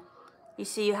now. You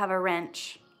see you have a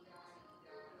wrench.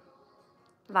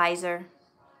 Visor.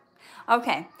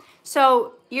 Okay,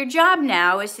 so your job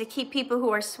now is to keep people who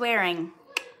are swearing,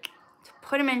 to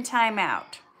put them in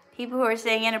timeout. People who are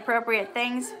saying inappropriate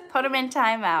things, put them in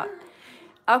timeout.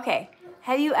 Okay,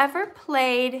 have you ever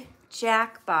played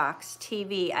Jackbox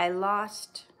TV? I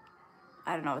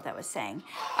don't know what that was saying.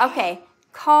 Okay,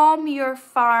 calm your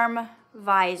farm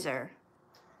visor.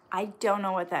 I don't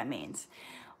know what that means.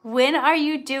 When are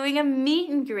you doing a meet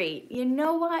and greet? You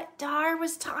know what? Dhar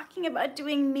was talking about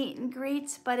doing meet and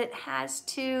greets, but it has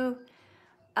to,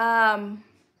 that's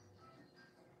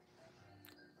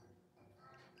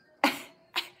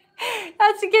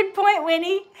a good point,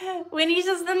 Winnie. Winnie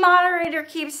says the moderator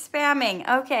keeps spamming.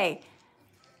 Okay.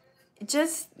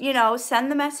 Just, you know,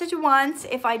 send the message once.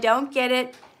 If I don't get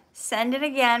it, send it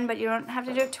again, but you don't have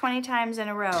to do it 20 times in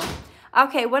a row.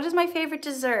 Okay, what is my favorite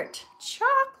dessert?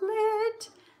 Chocolate.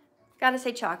 Gotta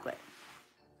say chocolate.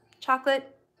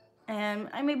 Chocolate And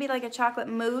I maybe like a chocolate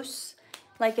mousse,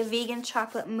 like a vegan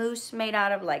chocolate mousse made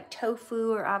out of like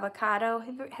tofu or avocado.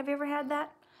 Have you ever had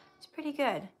that? It's pretty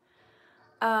good.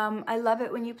 I love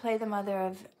it when you play the mother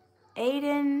of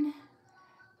Aiden.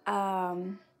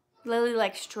 Lily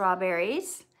likes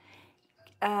strawberries.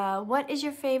 What is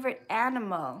your favorite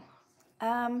animal?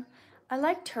 I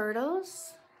like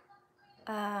turtles.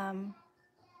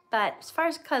 But as far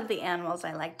as cuddly animals,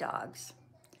 I like dogs.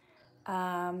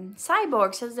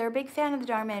 Cyborg says they're a big fan of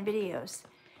the Dhar Mann videos.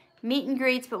 Meet and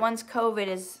greets, but once COVID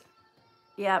is,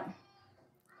 yep.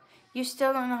 You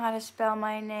still don't know how to spell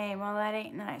my name. Well, that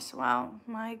ain't nice. Well,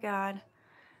 my God.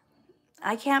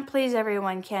 I can't please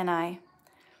everyone, can I?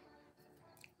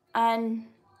 And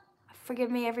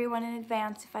forgive me, everyone, in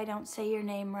advance if I don't say your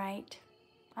name right.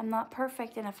 I'm not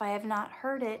perfect, and if I have not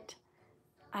heard it,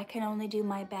 I can only do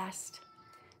my best.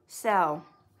 So,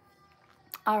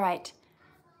 all right.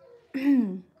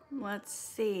 Let's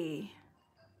see.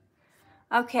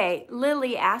 Okay,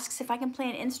 Lily asks if I can play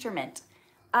an instrument.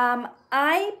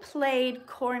 I played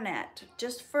cornet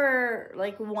just for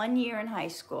like 1 year in high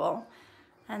school.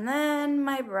 And then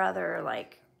my brother,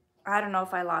 like, I don't know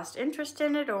if I lost interest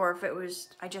in it or if it was,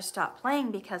 I just stopped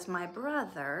playing because my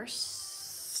brother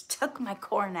took my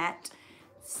cornet,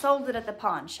 sold it at the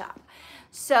pawn shop.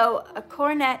 So a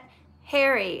cornet,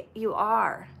 Harry, you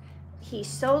are. He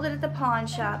sold it at the pawn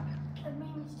shop. I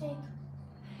made a mistake.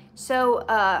 So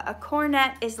a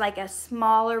cornet is like a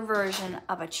smaller version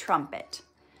of a trumpet.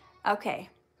 Okay,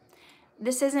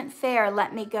 this isn't fair,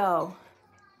 let me go.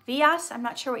 Vias, I'm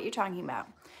not sure what you're talking about.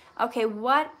 Okay,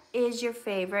 what is your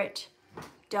favorite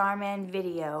Dhar Mann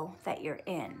video that you're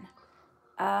in?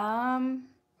 I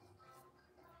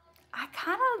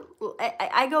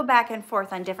go back and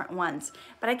forth on different ones,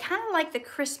 but I kind of like the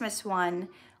Christmas one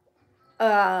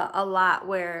a lot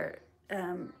where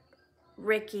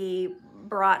Ricky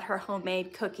brought her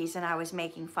homemade cookies and I was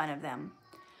making fun of them.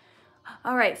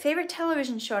 All right, favorite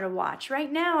television show to watch.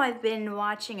 Right now I've been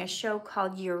watching a show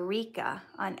called Eureka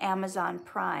on Amazon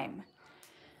Prime.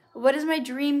 What is my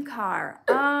dream car?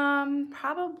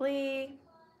 Probably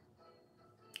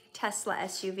Tesla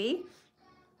SUV.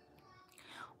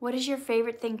 What is your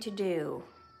favorite thing to do?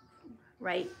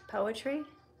 Write poetry?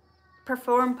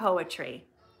 Perform poetry.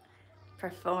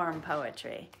 Perform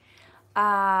poetry.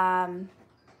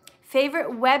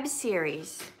 Favorite web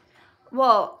series?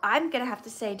 Well, I'm gonna have to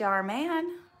say Dhar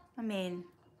Mann. I mean,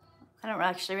 I don't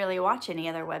actually really watch any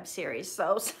other web series,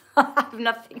 so I have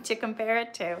nothing to compare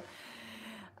it to.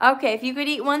 Okay, if you could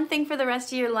eat one thing for the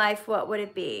rest of your life, what would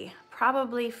it be?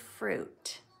 Probably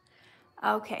fruit.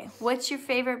 Okay, what's your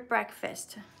favorite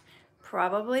breakfast?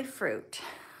 Probably fruit.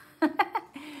 Here's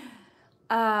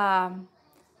the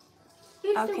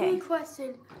Okay. one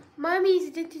question. Mommy is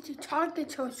addicted to chocolate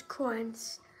toast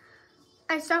crunch.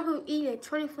 I saw her eat it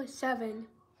 24/7.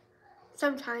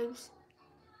 Sometimes.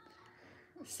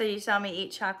 So you saw me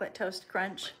eat chocolate toast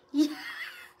crunch? Yeah.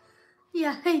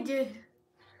 Yeah, I did.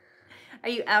 Are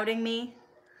you outing me?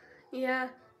 Yeah.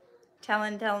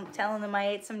 Telling them I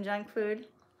ate some junk food?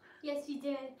 Yes, you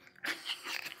did.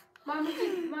 Mama just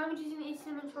eat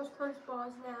cinnamon toast crunch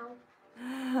balls now.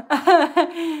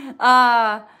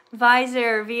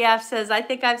 Visor VF says, I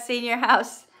think I've seen your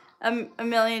house a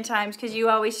million times because you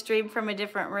always stream from a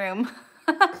different room.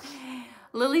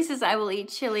 Lily says, I will eat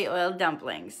chili oil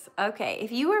dumplings. Okay,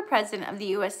 if you were president of the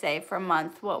USA for a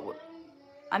month,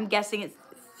 I'm guessing it's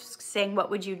saying,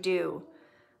 what would you do?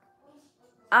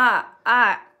 I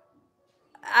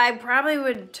probably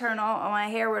would my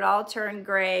hair would all turn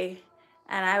gray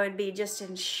and I would be just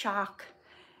in shock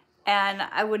and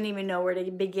I wouldn't even know where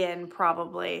to begin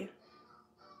probably.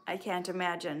 I can't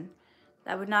imagine.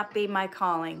 That would not be my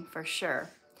calling for sure.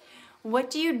 What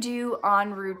do you do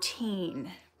on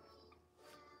routine?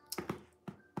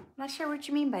 I'm not sure what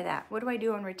you mean by that. What do I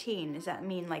do on routine? Does that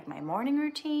mean like my morning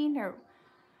routine or...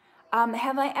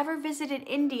 have I ever visited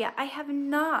India? I have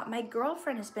not. My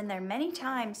girlfriend has been there many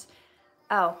times.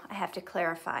 Oh, I have to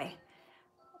clarify.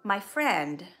 My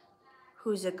friend,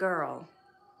 who's a girl.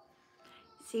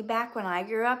 See, back when I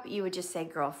grew up, you would just say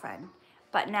girlfriend.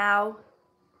 But now,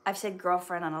 I've said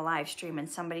girlfriend on a live stream and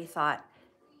somebody thought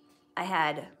I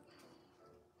had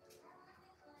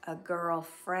a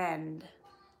girlfriend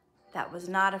that was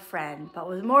not a friend, but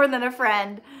was more than a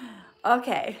friend.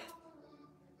 Okay.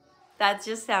 That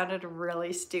just sounded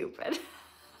really stupid.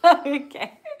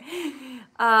 Okay.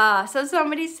 So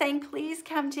somebody's saying, please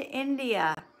come to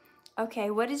India. Okay,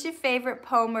 what is your favorite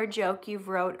poem or joke you've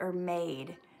wrote or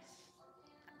made?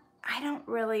 I don't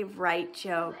really write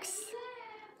jokes.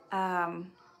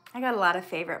 I got a lot of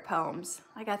favorite poems.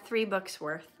 I got 3 books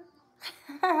worth.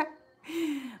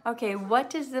 Okay, what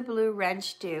does the blue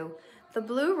wrench do? The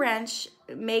blue wrench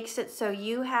makes it so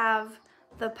you have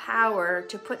the power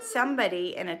to put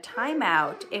somebody in a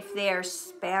timeout if they're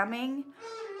spamming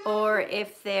or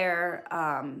if they're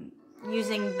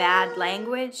using bad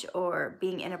language or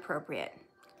being inappropriate.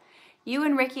 You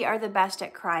and Ricky are the best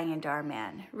at crying in Dhar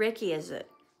Mann. Ricky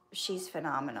she's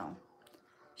phenomenal.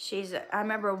 I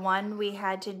remember one we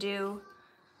had to do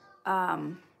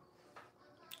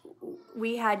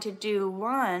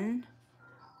one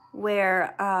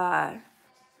where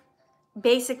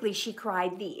basically she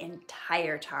cried the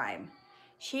entire time.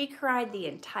 She cried the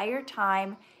entire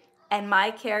time and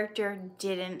my character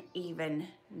didn't even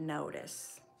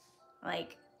notice.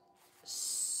 Like,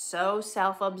 so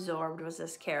self-absorbed was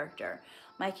this character.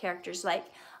 My character's like,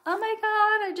 oh my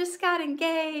God, I just got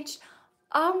engaged.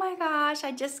 Oh my gosh,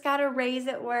 I just got a raise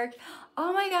at work.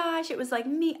 Oh my gosh, it was like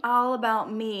me, all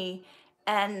about me.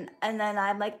 And then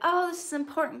I'm like, oh, this is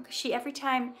important. Every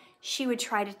time she would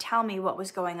try to tell me what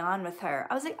was going on with her,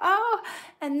 I was like, oh,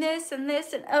 and this, and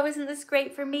oh, isn't this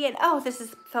great for me? And oh, this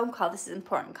is a phone call. This is an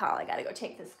important call. I got to go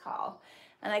take this call.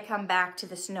 And I come back to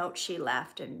this note she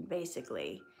left, and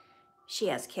basically she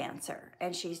has cancer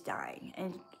and she's dying.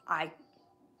 And I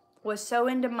was so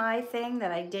into my thing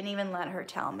that I didn't even let her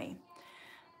tell me.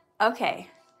 Okay.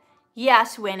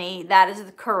 Yes, Winnie, that is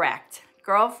correct.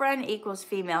 Girlfriend equals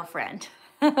female friend.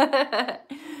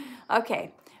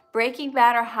 Okay. Breaking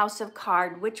Bad or House of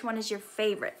Cards, which one is your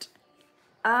favorite?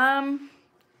 I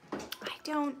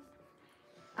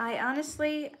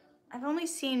honestly, I've only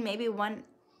seen maybe one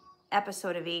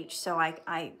episode of each, so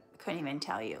I couldn't even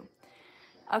tell you.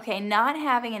 Okay, not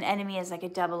having an enemy is like a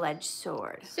double-edged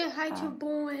sword. Say hi to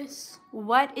boys.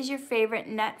 What is your favorite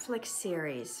Netflix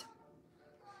series?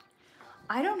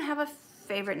 I don't have a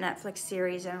favorite Netflix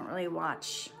series. I don't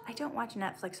watch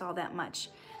Netflix all that much.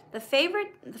 The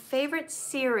favorite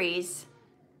series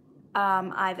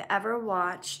I've ever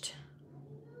watched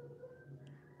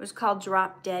was called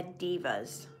Drop Dead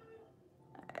Divas.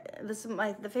 This is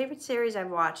the favorite series I've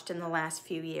watched in the last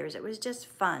few years. It was just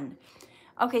fun.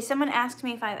 Okay, someone asked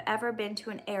me if I've ever been to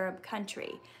an Arab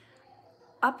country.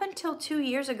 Up until 2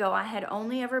 years ago, I had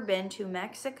only ever been to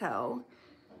Mexico,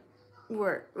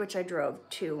 which I drove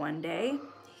to one day,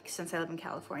 since I live in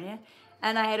California,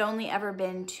 and I had only ever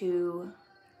been to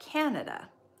Canada,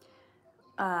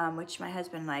 which my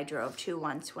husband and I drove to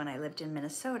once when I lived in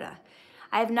Minnesota.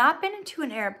 I have not been into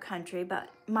an Arab country, but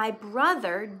my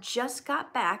brother just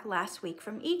got back last week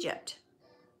from Egypt.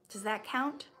 Does that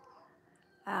count?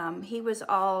 He was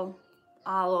all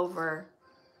over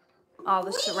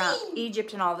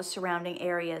Egypt and all the surrounding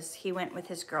areas. He went with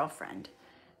his girlfriend,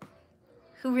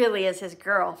 who really is his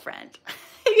girlfriend.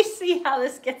 You see how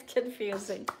this gets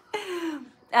confusing.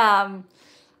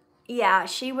 Yeah,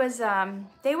 she was,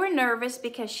 they were nervous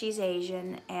because she's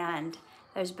Asian, and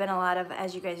there's been a lot of,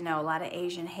 as you guys know, a lot of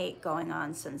Asian hate going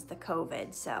on since the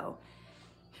COVID, so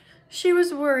she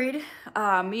was worried.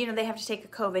 You know, they have to take a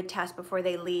COVID test before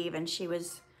they leave, and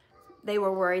they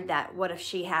were worried that what if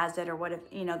she has it, or what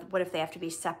if they have to be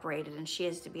separated and she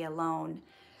has to be alone.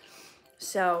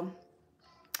 So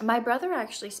my brother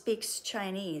actually speaks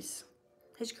Chinese.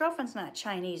 His girlfriend's not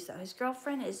Chinese though. His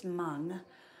girlfriend is Hmong.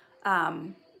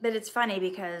 But it's funny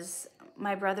because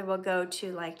my brother will go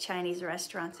to like Chinese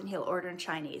restaurants and he'll order in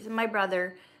Chinese. And my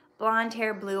brother, blonde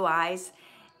hair, blue eyes,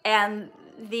 and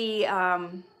the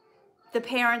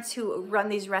parents who run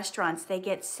these restaurants, they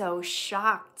get so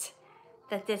shocked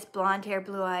that this blonde hair,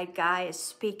 blue-eyed guy is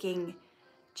speaking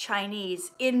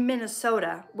Chinese in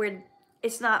Minnesota, where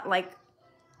it's not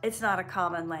a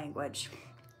common language.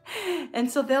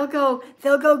 And so they'll go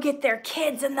get their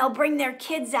kids, and they'll bring their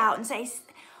kids out and say,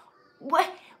 "What?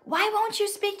 Why won't you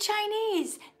speak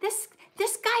Chinese? This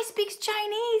guy speaks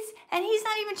Chinese, and he's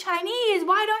not even Chinese.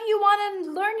 Why don't you want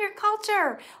to learn your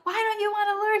culture? Why don't you want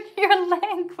to learn your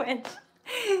language?"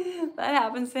 That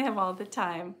happens to him all the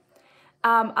time.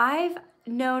 I've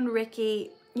known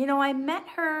Ricky, I met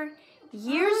her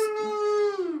years...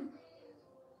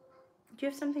 Do you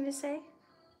have something to say?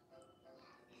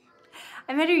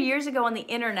 I met her years ago on the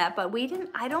internet, but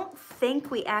I don't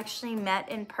think we actually met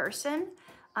in person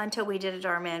until we did a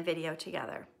Dhar Mann video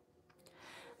together.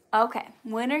 Okay,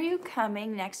 when are you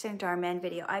coming next in a Dhar Mann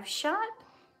video? I've shot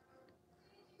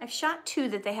 2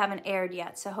 that they haven't aired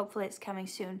yet, so hopefully it's coming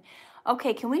soon.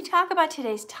 Okay, can we talk about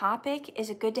today's topic? Is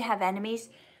it good to have enemies?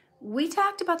 We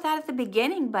talked about that at the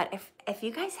beginning, but if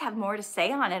you guys have more to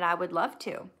say on it, I would love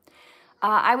to.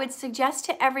 I would suggest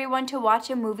to everyone to watch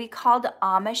a movie called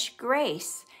Amish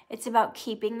Grace. It's about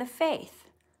keeping the faith.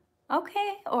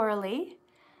 Okay, Orly.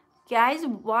 Guys,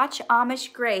 watch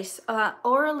Amish Grace.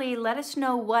 Orly, let us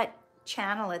know what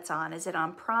channel it's on. Is it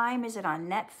on Prime? Is it on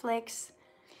Netflix?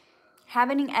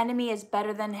 Having an enemy is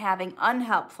better than having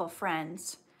unhelpful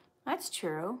friends. That's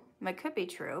true. It could be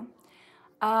true.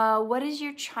 What is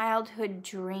your childhood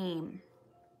dream?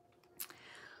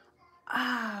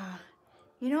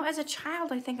 You know, as a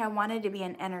child, I think I wanted to be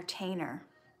an entertainer.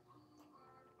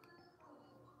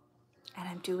 And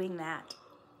I'm doing that.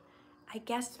 I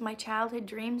guess my childhood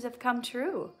dreams have come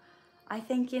true. I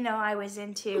think, you know, I was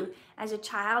into, as a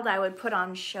child, I would put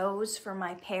on shows for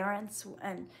my parents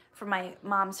and for my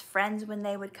mom's friends when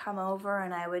they would come over,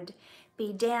 and I would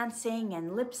be dancing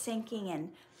and lip syncing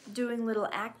and doing little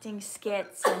acting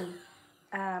skits, and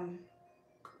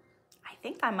I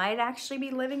think I might actually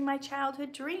be living my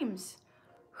childhood dreams.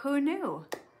 Who knew?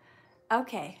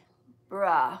 Okay,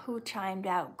 bruh, who chimed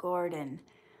out Gordon?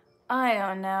 I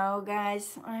don't know,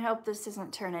 guys. I hope this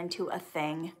doesn't turn into a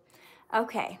thing.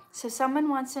 Okay, so someone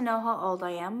wants to know how old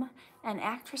I am, and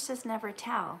actresses never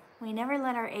tell. We never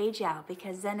let our age out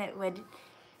because then it would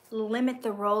limit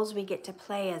the roles we get to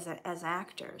play as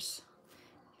actors.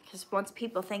 Because once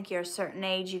people think you're a certain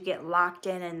age, you get locked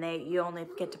in and you only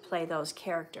get to play those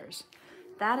characters.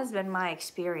 That has been my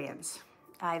experience.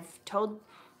 I've told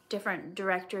different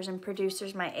directors and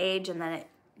producers my age, and then it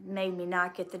made me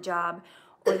not get the job.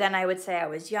 Or then I would say I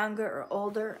was younger or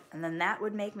older, and then that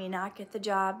would make me not get the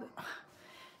job.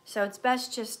 So it's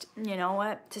best just, you know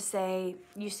what, to say,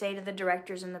 you say to the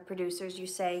directors and the producers, you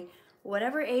say,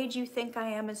 whatever age you think I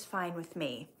am is fine with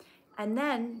me. And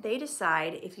then they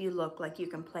decide if you look like you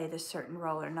can play this certain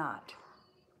role or not.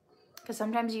 Because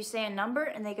sometimes you say a number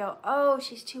and they go, oh,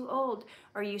 she's too old.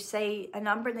 Or you say a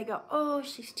number and they go, oh,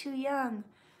 she's too young.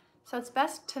 So it's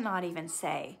best to not even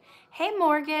say. Hey,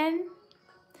 Morgan.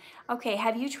 Okay,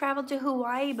 have you traveled to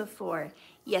Hawaii before?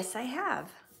 Yes, I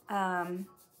have.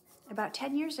 About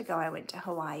 10 years ago, I went to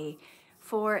Hawaii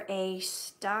for a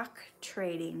stock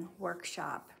trading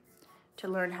workshop to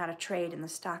learn how to trade in the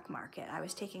stock market. I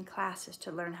was taking classes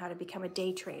to learn how to become a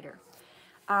day trader.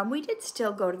 We did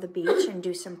still go to the beach and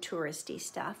do some touristy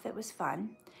stuff. It was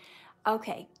fun.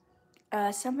 Okay,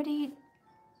 somebody,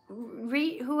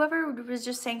 whoever was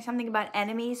just saying something about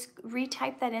enemies,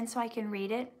 retype that in so I can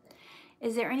read it.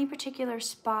 Is there any particular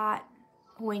spot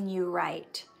when you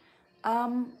write?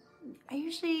 I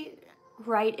usually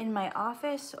write in my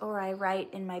office or I write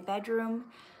in my bedroom.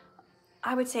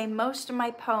 I would say most of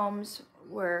my poems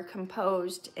were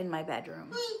composed in my bedroom.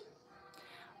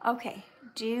 Okay,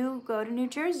 do you go to New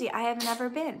Jersey? I have never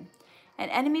been. An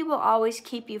enemy will always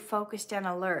keep you focused and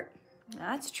alert.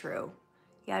 That's true.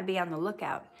 You gotta be on the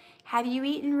lookout. Have you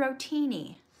eaten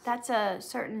rotini? That's a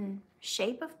certain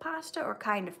shape of pasta or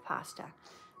kind of pasta?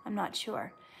 I'm not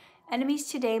sure.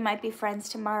 Enemies today might be friends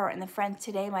tomorrow, and the friends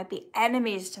today might be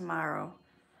enemies tomorrow.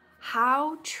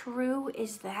 How true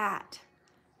is that?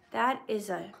 That is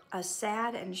a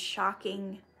sad and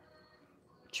shocking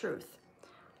truth.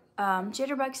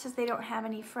 Jitterbug says they don't have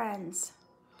any friends.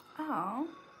 Oh,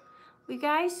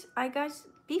 I guys,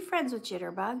 be friends with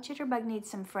Jitterbug. Jitterbug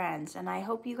needs some friends, and I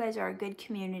hope you guys are a good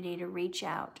community to reach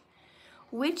out.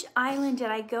 Which island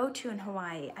did I go to in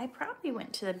Hawaii? I probably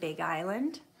went to the Big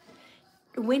Island.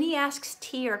 Winnie asks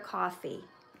tea or coffee.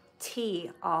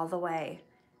 Tea all the way.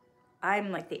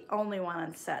 I'm like the only one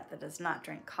on set that does not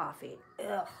drink coffee.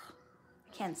 Ugh.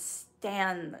 I can't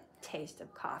stand the taste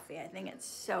of coffee. I think it's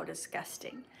so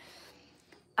disgusting.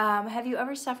 Have you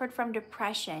ever suffered from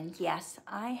depression? Yes,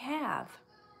 I have.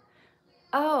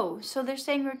 Oh, so they're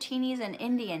saying rotini is an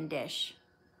Indian dish.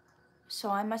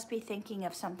 So I must be thinking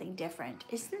of something different.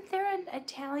 Isn't there an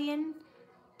Italian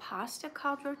pasta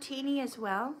called rotini as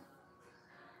well?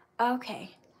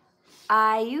 Okay.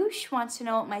 Ayush wants to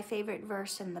know what my favorite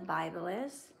verse in the Bible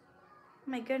is.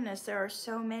 My goodness, there are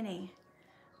so many.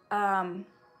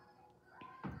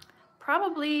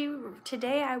 Probably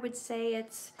today I would say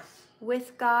it's,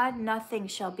 with God, nothing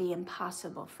shall be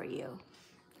impossible for you.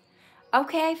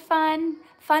 Okay, fun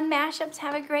mashups.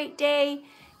 Have a great day.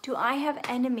 Do I have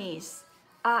enemies?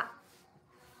 I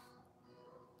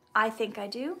think I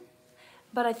do,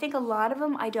 but I think a lot of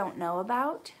them I don't know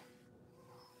about.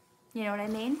 You know what I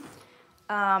mean?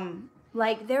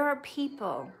 Like there are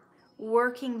people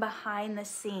working behind the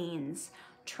scenes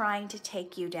trying to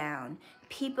take you down.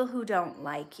 People who don't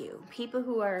like you. People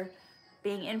who are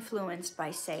being influenced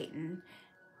by Satan.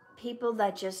 People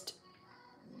that just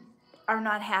are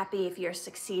not happy if you're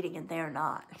succeeding and they're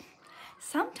not.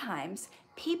 Sometimes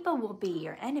people will be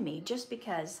your enemy just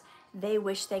because they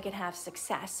wish they could have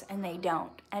success and they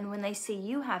don't. And when they see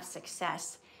you have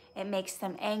success, it makes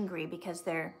them angry because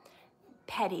they're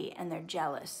petty and they're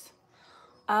jealous.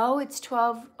 Oh, it's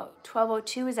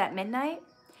 12:02. Is that midnight?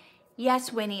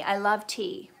 Yes, Winnie, I love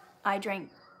tea. I drank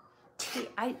tea.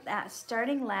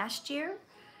 Starting last year,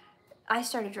 I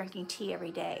started drinking tea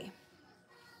every day.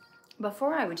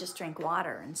 Before, I would just drink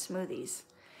water and smoothies.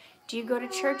 Do you go to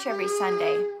church every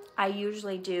Sunday? I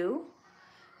usually do.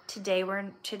 Today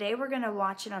we're gonna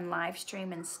watch it on live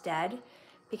stream instead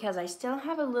because I still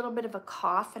have a little bit of a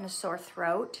cough and a sore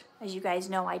throat. As you guys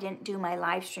know, I didn't do my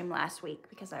live stream last week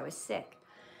because I was sick.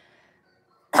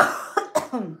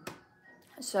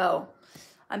 So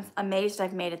I'm amazed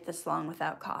I've made it this long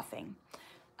without coughing.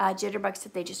 Jitterbug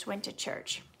said they just went to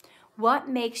church. What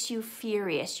makes you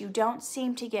furious? You don't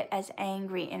seem to get as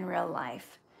angry in real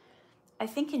life. I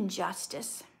think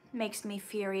injustice makes me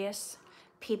furious.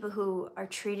 People who are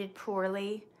treated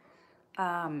poorly.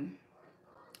 When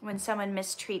someone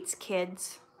mistreats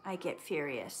kids, I get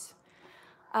furious.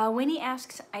 Winnie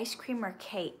asks ice cream or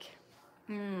cake.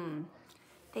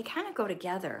 They kind of go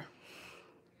together.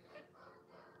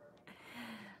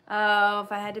 Oh,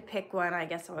 if I had to pick one, I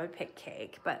guess I would pick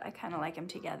cake, but I kind of like them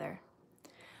together.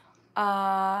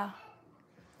 I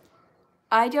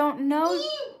don't know,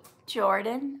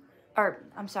 Jordan. Or,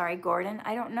 I'm sorry, Gordon.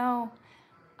 I don't know.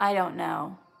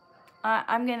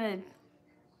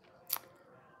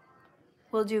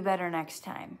 We'll do better next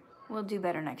time.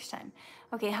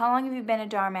 Okay, how long have you been a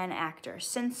Dhar Mann actor?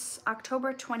 Since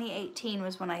October 2018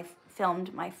 was when I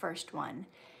filmed my first one.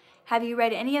 Have you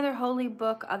read any other holy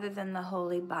book other than the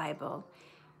Holy Bible?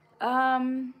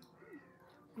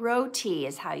 Roti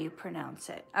is how you pronounce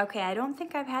it. Okay, I don't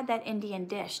think I've had that Indian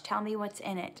dish. Tell me what's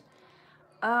in it.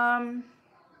 I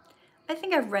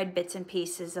think I've read bits and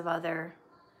pieces of other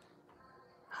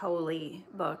holy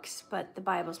books, but the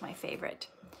Bible's my favorite.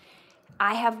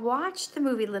 I have watched the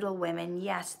movie Little Women.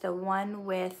 Yes, the one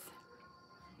with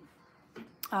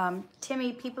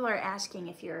Timmy. People are asking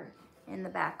if you're in the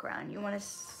background. You want to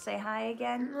say hi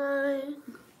again?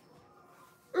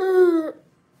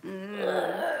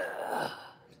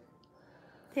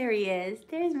 There he is.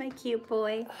 There's my cute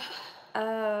boy.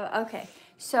 Okay.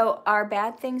 So, are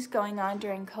bad things going on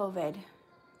during COVID?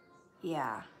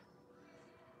 Yeah.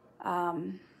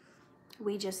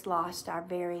 We just lost our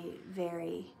very,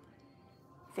 very,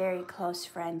 very close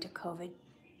friend to COVID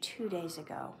 2 days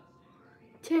ago.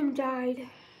 Tim died.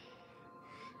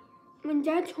 When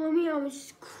Dad told me, I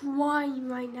was crying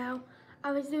right now.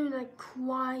 I was doing like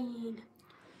crying.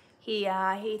 He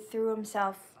threw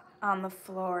himself on the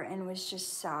floor and was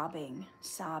just sobbing.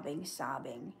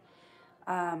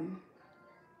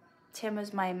 Tim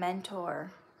was my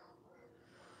mentor.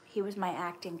 He was my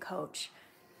acting coach.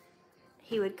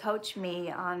 He would coach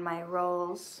me on my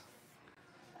roles.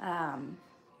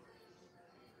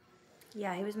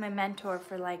 Yeah, he was my mentor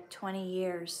for like 20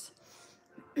 years.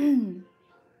 I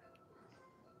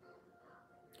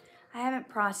haven't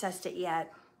processed it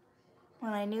yet.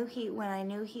 When I knew he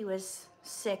was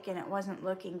sick and it wasn't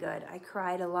looking good, I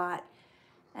cried a lot.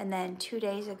 And then 2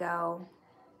 days ago,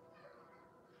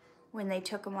 when they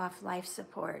took him off life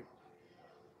support,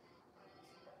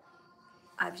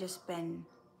 I've just been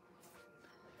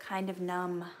kind of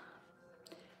numb.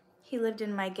 He lived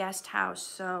in my guest house,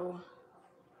 so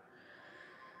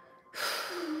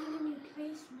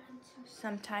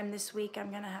sometime this week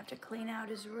I'm gonna have to clean out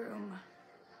his room.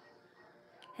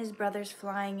 His brother's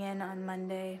flying in on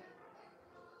Monday.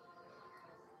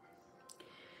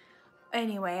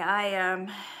 Anyway, I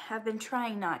have been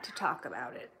trying not to talk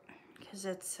about it because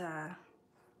it's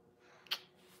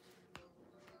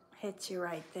hits you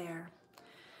right there.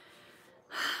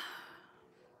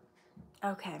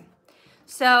 Okay,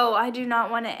 so I do not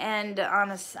want to end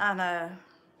on a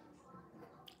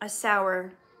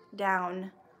sour,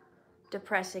 down,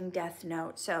 depressing death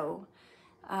note. So,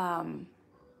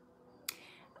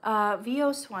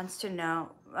 Vios wants to know,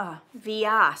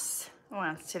 Vias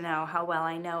wants to know how well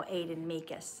I know Aiden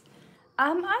Meekus.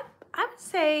 I would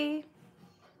say,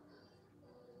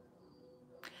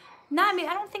 no, I mean,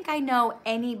 I don't think I know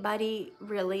anybody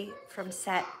really from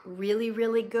set really,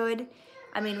 really good.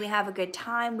 I mean, we have a good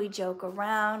time, we joke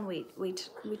around, we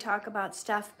talk about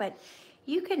stuff, but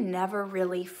you can never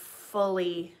really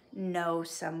fully know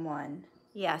someone.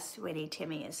 Yes, Winnie,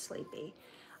 Timmy is sleepy.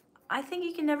 I think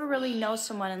you can never really know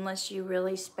someone unless you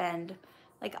really spend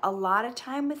like a lot of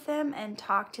time with them and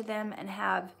talk to them and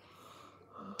have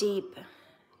deep,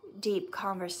 deep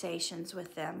conversations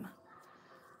with them.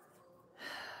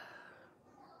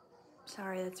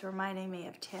 Sorry, that's reminding me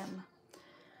of Tim.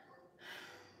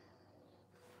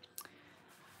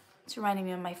 It's reminding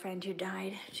me of my friend who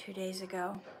died 2 days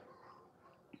ago.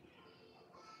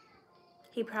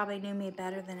 He probably knew me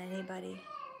better than anybody.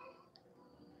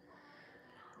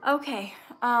 Okay,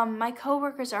 my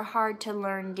coworkers are hard to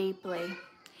learn deeply.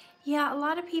 Yeah, a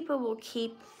lot of people will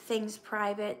keep things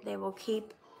private. They will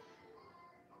keep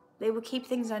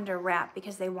things under wrap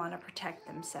because they want to protect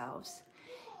themselves.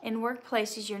 In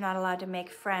workplaces, you're not allowed to make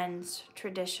friends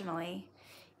traditionally.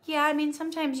 Yeah, I mean,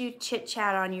 sometimes you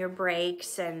chit-chat on your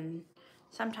breaks, and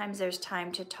sometimes there's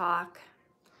time to talk.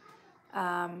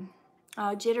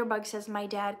 Oh, Jitterbug says, my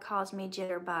dad calls me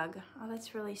Jitterbug. Oh,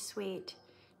 that's really sweet.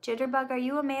 Jitterbug, are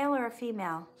you a male or a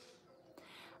female?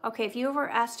 Okay, if you were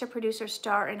asked to produce or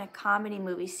star in a comedy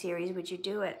movie series, would you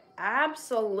do it?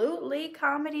 Absolutely.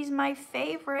 Comedy's my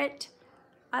favorite.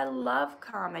 I love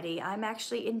comedy. I'm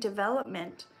actually in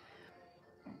development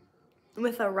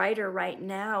with a writer right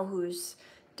now who's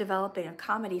developing a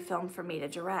comedy film for me to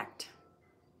direct.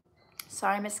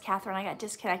 Sorry, Miss Catherine, I got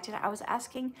disconnected. I was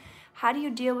asking, how do you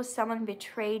deal with someone who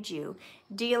betrayed you?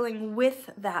 Dealing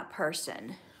with that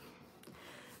person.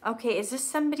 Okay, is this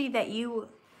somebody that you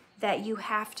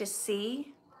have to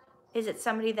see? Is it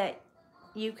somebody that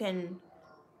you can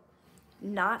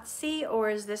not see, or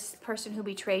is this person who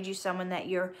betrayed you someone that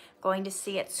you're going to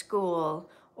see at school,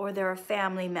 or they're a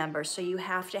family member, so you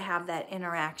have to have that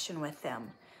interaction with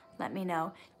them? Let me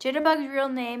know. Jitterbug's real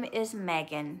name is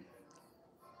Megan.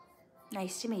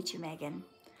 Nice to meet you, Megan.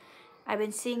 I've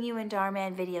been seeing you in Dhar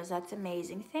Mann videos. That's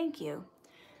amazing. Thank you.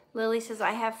 Lily says,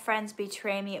 I have friends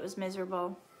betray me. It was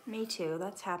miserable. Me too.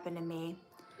 That's happened to me.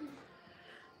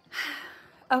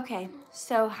 Okay,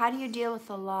 so how do you deal with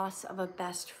the loss of a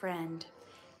best friend?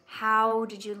 How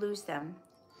did you lose them?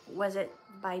 Was it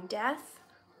by death,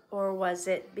 or was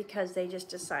it because they just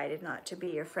decided not to be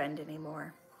your friend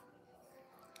anymore?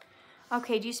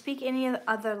 Okay, do you speak any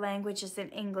other languages than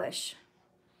English?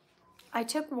 I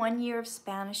took 1 year of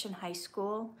Spanish in high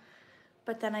school,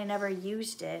 but then I never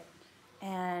used it,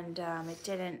 and I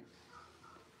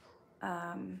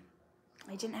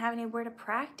didn't have anywhere to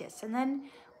practice. And then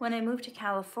when I moved to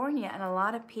California and a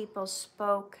lot of people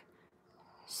spoke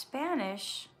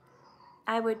Spanish,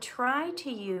 I would try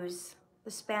to use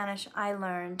the Spanish I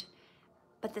learned,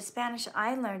 but the Spanish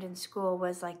I learned in school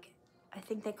was like, I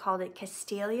think they called it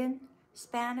Castilian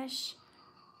Spanish,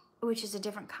 which is a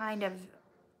different kind of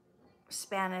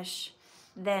Spanish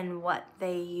than what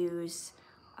they use,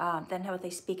 than what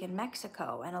they speak in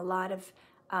Mexico. And a lot of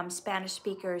Spanish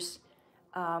speakers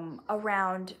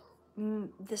around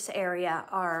this area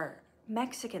are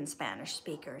Mexican Spanish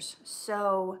speakers.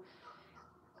 So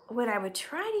when I would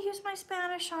try to use my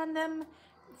Spanish on them,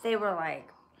 they were like,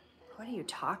 what are you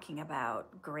talking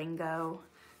about, gringo?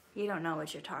 You don't know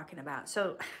what you're talking about.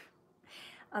 So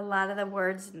a lot of the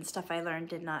words and stuff I learned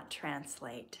did not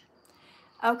translate.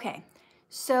 Okay,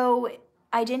 so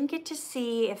I didn't get to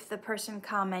see if the person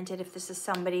commented if this is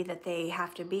somebody that they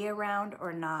have to be around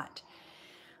or not.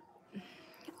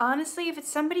 Honestly, if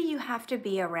it's somebody you have to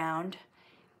be around,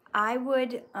 I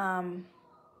would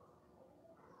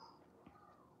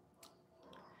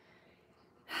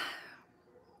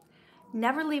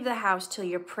never leave the house till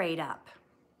you're prayed up.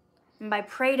 And by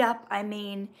prayed up, I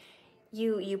mean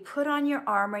you put on your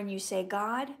armor and you say,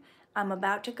 God, I'm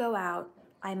about to go out.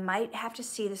 I might have to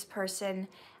see this person.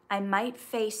 I might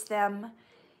face them.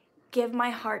 Give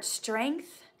my heart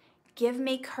strength. Give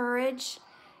me courage.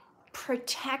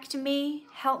 Protect me.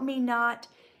 Help me not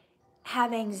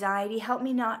have anxiety. Help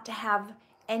me not to have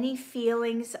any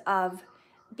feelings of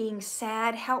being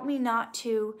sad. Help me not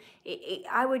to,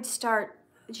 I would start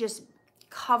just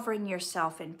covering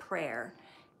yourself in prayer.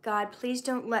 God, please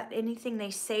don't let anything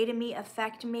they say to me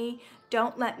affect me.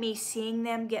 Don't let me seeing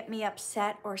them get me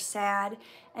upset or sad.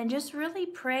 And just really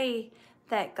pray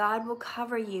that God will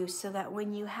cover you so that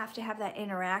when you have to have that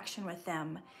interaction with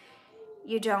them,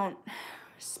 you don't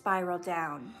spiral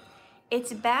down.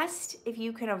 It's best if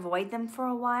you can avoid them for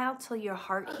a while till your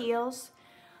heart heals.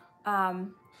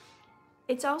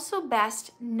 It's also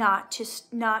best not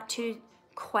to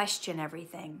question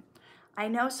everything. I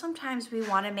know sometimes we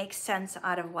want to make sense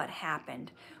out of what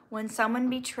happened. When someone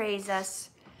betrays us,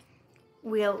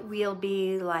 we'll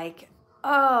be like,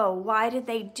 oh, why did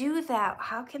they do that?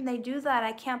 How can they do that?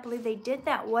 I can't believe they did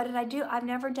that. What did I do? I've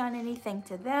never done anything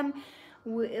to them.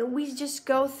 We just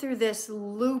go through this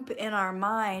loop in our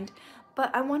mind.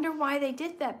 But I wonder why they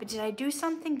did that. But did I do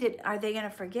something? Are they going to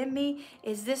forgive me?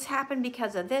 Is this happen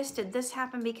because of this? Did this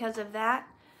happen because of that?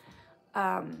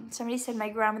 Somebody said my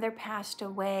grandmother passed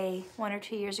away 1 or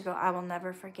 2 years ago. I will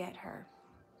never forget her.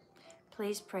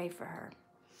 Please pray for her.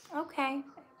 Okay,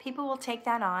 people will take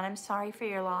that on. I'm sorry for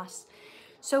your loss.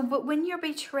 So, but when you're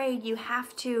betrayed, you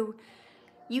have to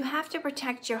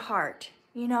protect your heart.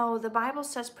 You know, the Bible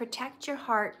says, protect your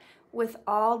heart with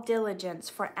all diligence,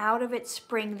 for out of it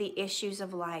spring the issues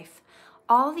of life.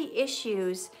 All the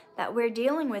issues that we're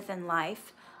dealing with in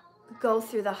life go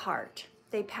through the heart.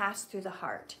 They pass through the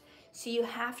heart. So you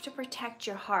have to protect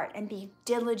your heart and be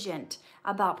diligent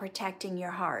about protecting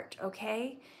your heart,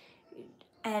 okay?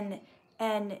 And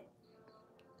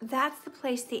that's the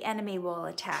place the enemy will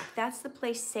attack. That's the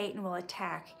place Satan will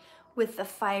attack with the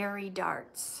fiery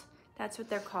darts. That's what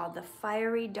they're called. The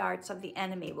fiery darts of the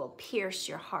enemy will pierce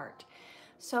your heart.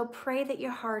 So pray that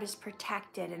your heart is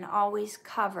protected and always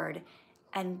covered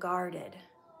and guarded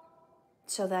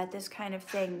so that this kind of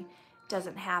thing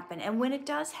doesn't happen. And when it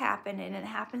does happen, and it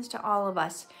happens to all of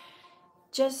us,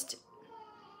 just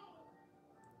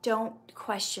don't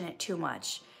question it too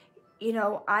much. You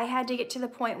know, I had to get to the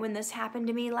point when this happened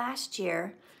to me last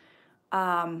year.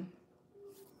 When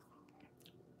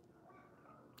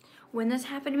this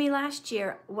happened to me last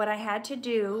year, what I had to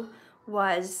do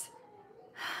was,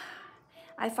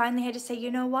 I finally had to say,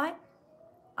 you know what?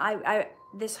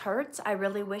 This hurts. I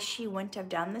really wish she wouldn't have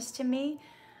done this to me.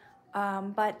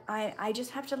 But I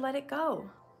just have to let it go.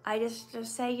 I just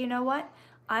say, you know what?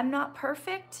 I'm not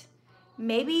perfect.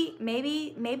 Maybe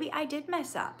I did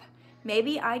mess up.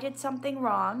 Maybe I did something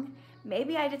wrong.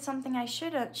 Maybe I did something I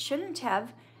shouldn't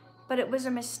have, but it was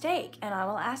a mistake. And I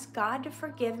will ask God to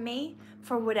forgive me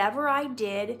for whatever I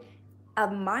did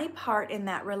of my part in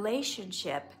that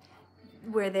relationship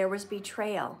where there was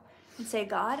betrayal. And say,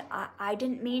 God, I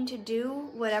didn't mean to do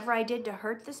whatever I did to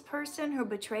hurt this person who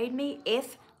betrayed me.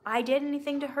 If I did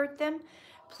anything to hurt them,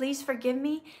 please forgive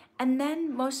me. And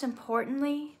then most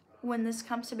importantly, when this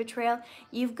comes to betrayal,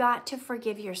 you've got to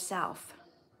forgive yourself.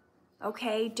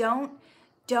 Okay?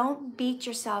 Don't beat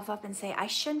yourself up and say, I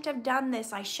shouldn't have done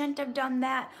this. I shouldn't have done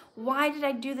that. Why did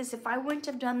I do this? If I wouldn't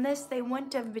have done this, they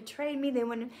wouldn't have betrayed me. They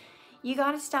wouldn't. You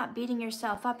got to stop beating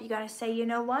yourself up. You got to say, you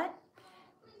know what?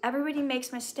 Everybody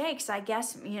makes mistakes. I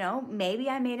guess, you know, maybe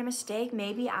I made a mistake.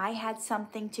 Maybe I had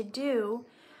something to do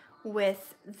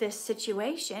with this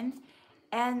situation.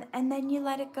 And then you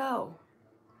let it go.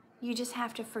 You just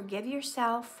have to forgive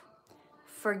yourself,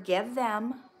 forgive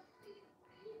them,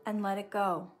 and let it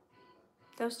go.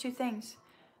 Those two things.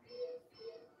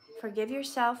 Forgive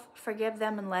yourself, forgive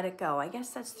them, and let it go. I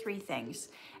guess that's 3 things.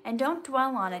 And don't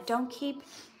dwell on it. Don't keep,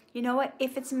 you know what?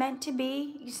 If it's meant to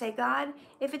be, you say, God,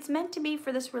 if it's meant to be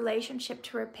for this relationship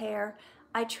to repair,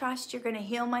 I trust you're going to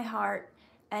heal my heart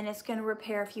and it's going to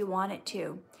repair if you want it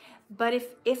to. But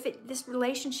if this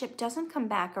relationship doesn't come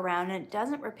back around and it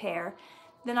doesn't repair,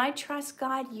 then I trust,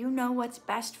 God, you know what's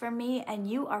best for me, and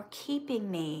you are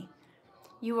keeping me.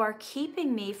 You are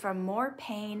keeping me from more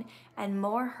pain and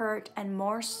more hurt and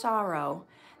more sorrow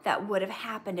that would have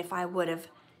happened if I would have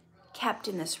kept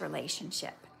in this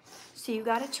relationship. So you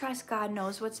got to trust God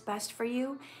knows what's best for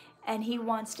you, and he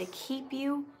wants to keep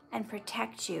you and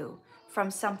protect you from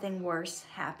something worse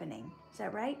happening. Is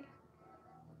that right?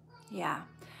 Yeah.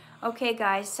 Okay,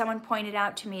 guys, someone pointed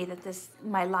out to me that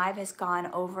my live has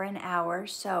gone over an hour,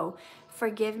 so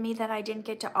forgive me that I didn't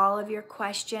get to all of your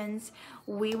questions.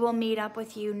 We will meet up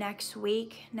with you next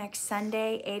week, next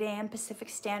Sunday, 8 a.m. Pacific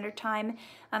Standard Time,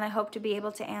 and I hope to be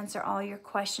able to answer all your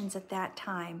questions at that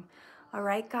time. All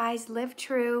right, guys, live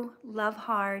true, love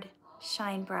hard,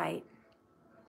 shine bright.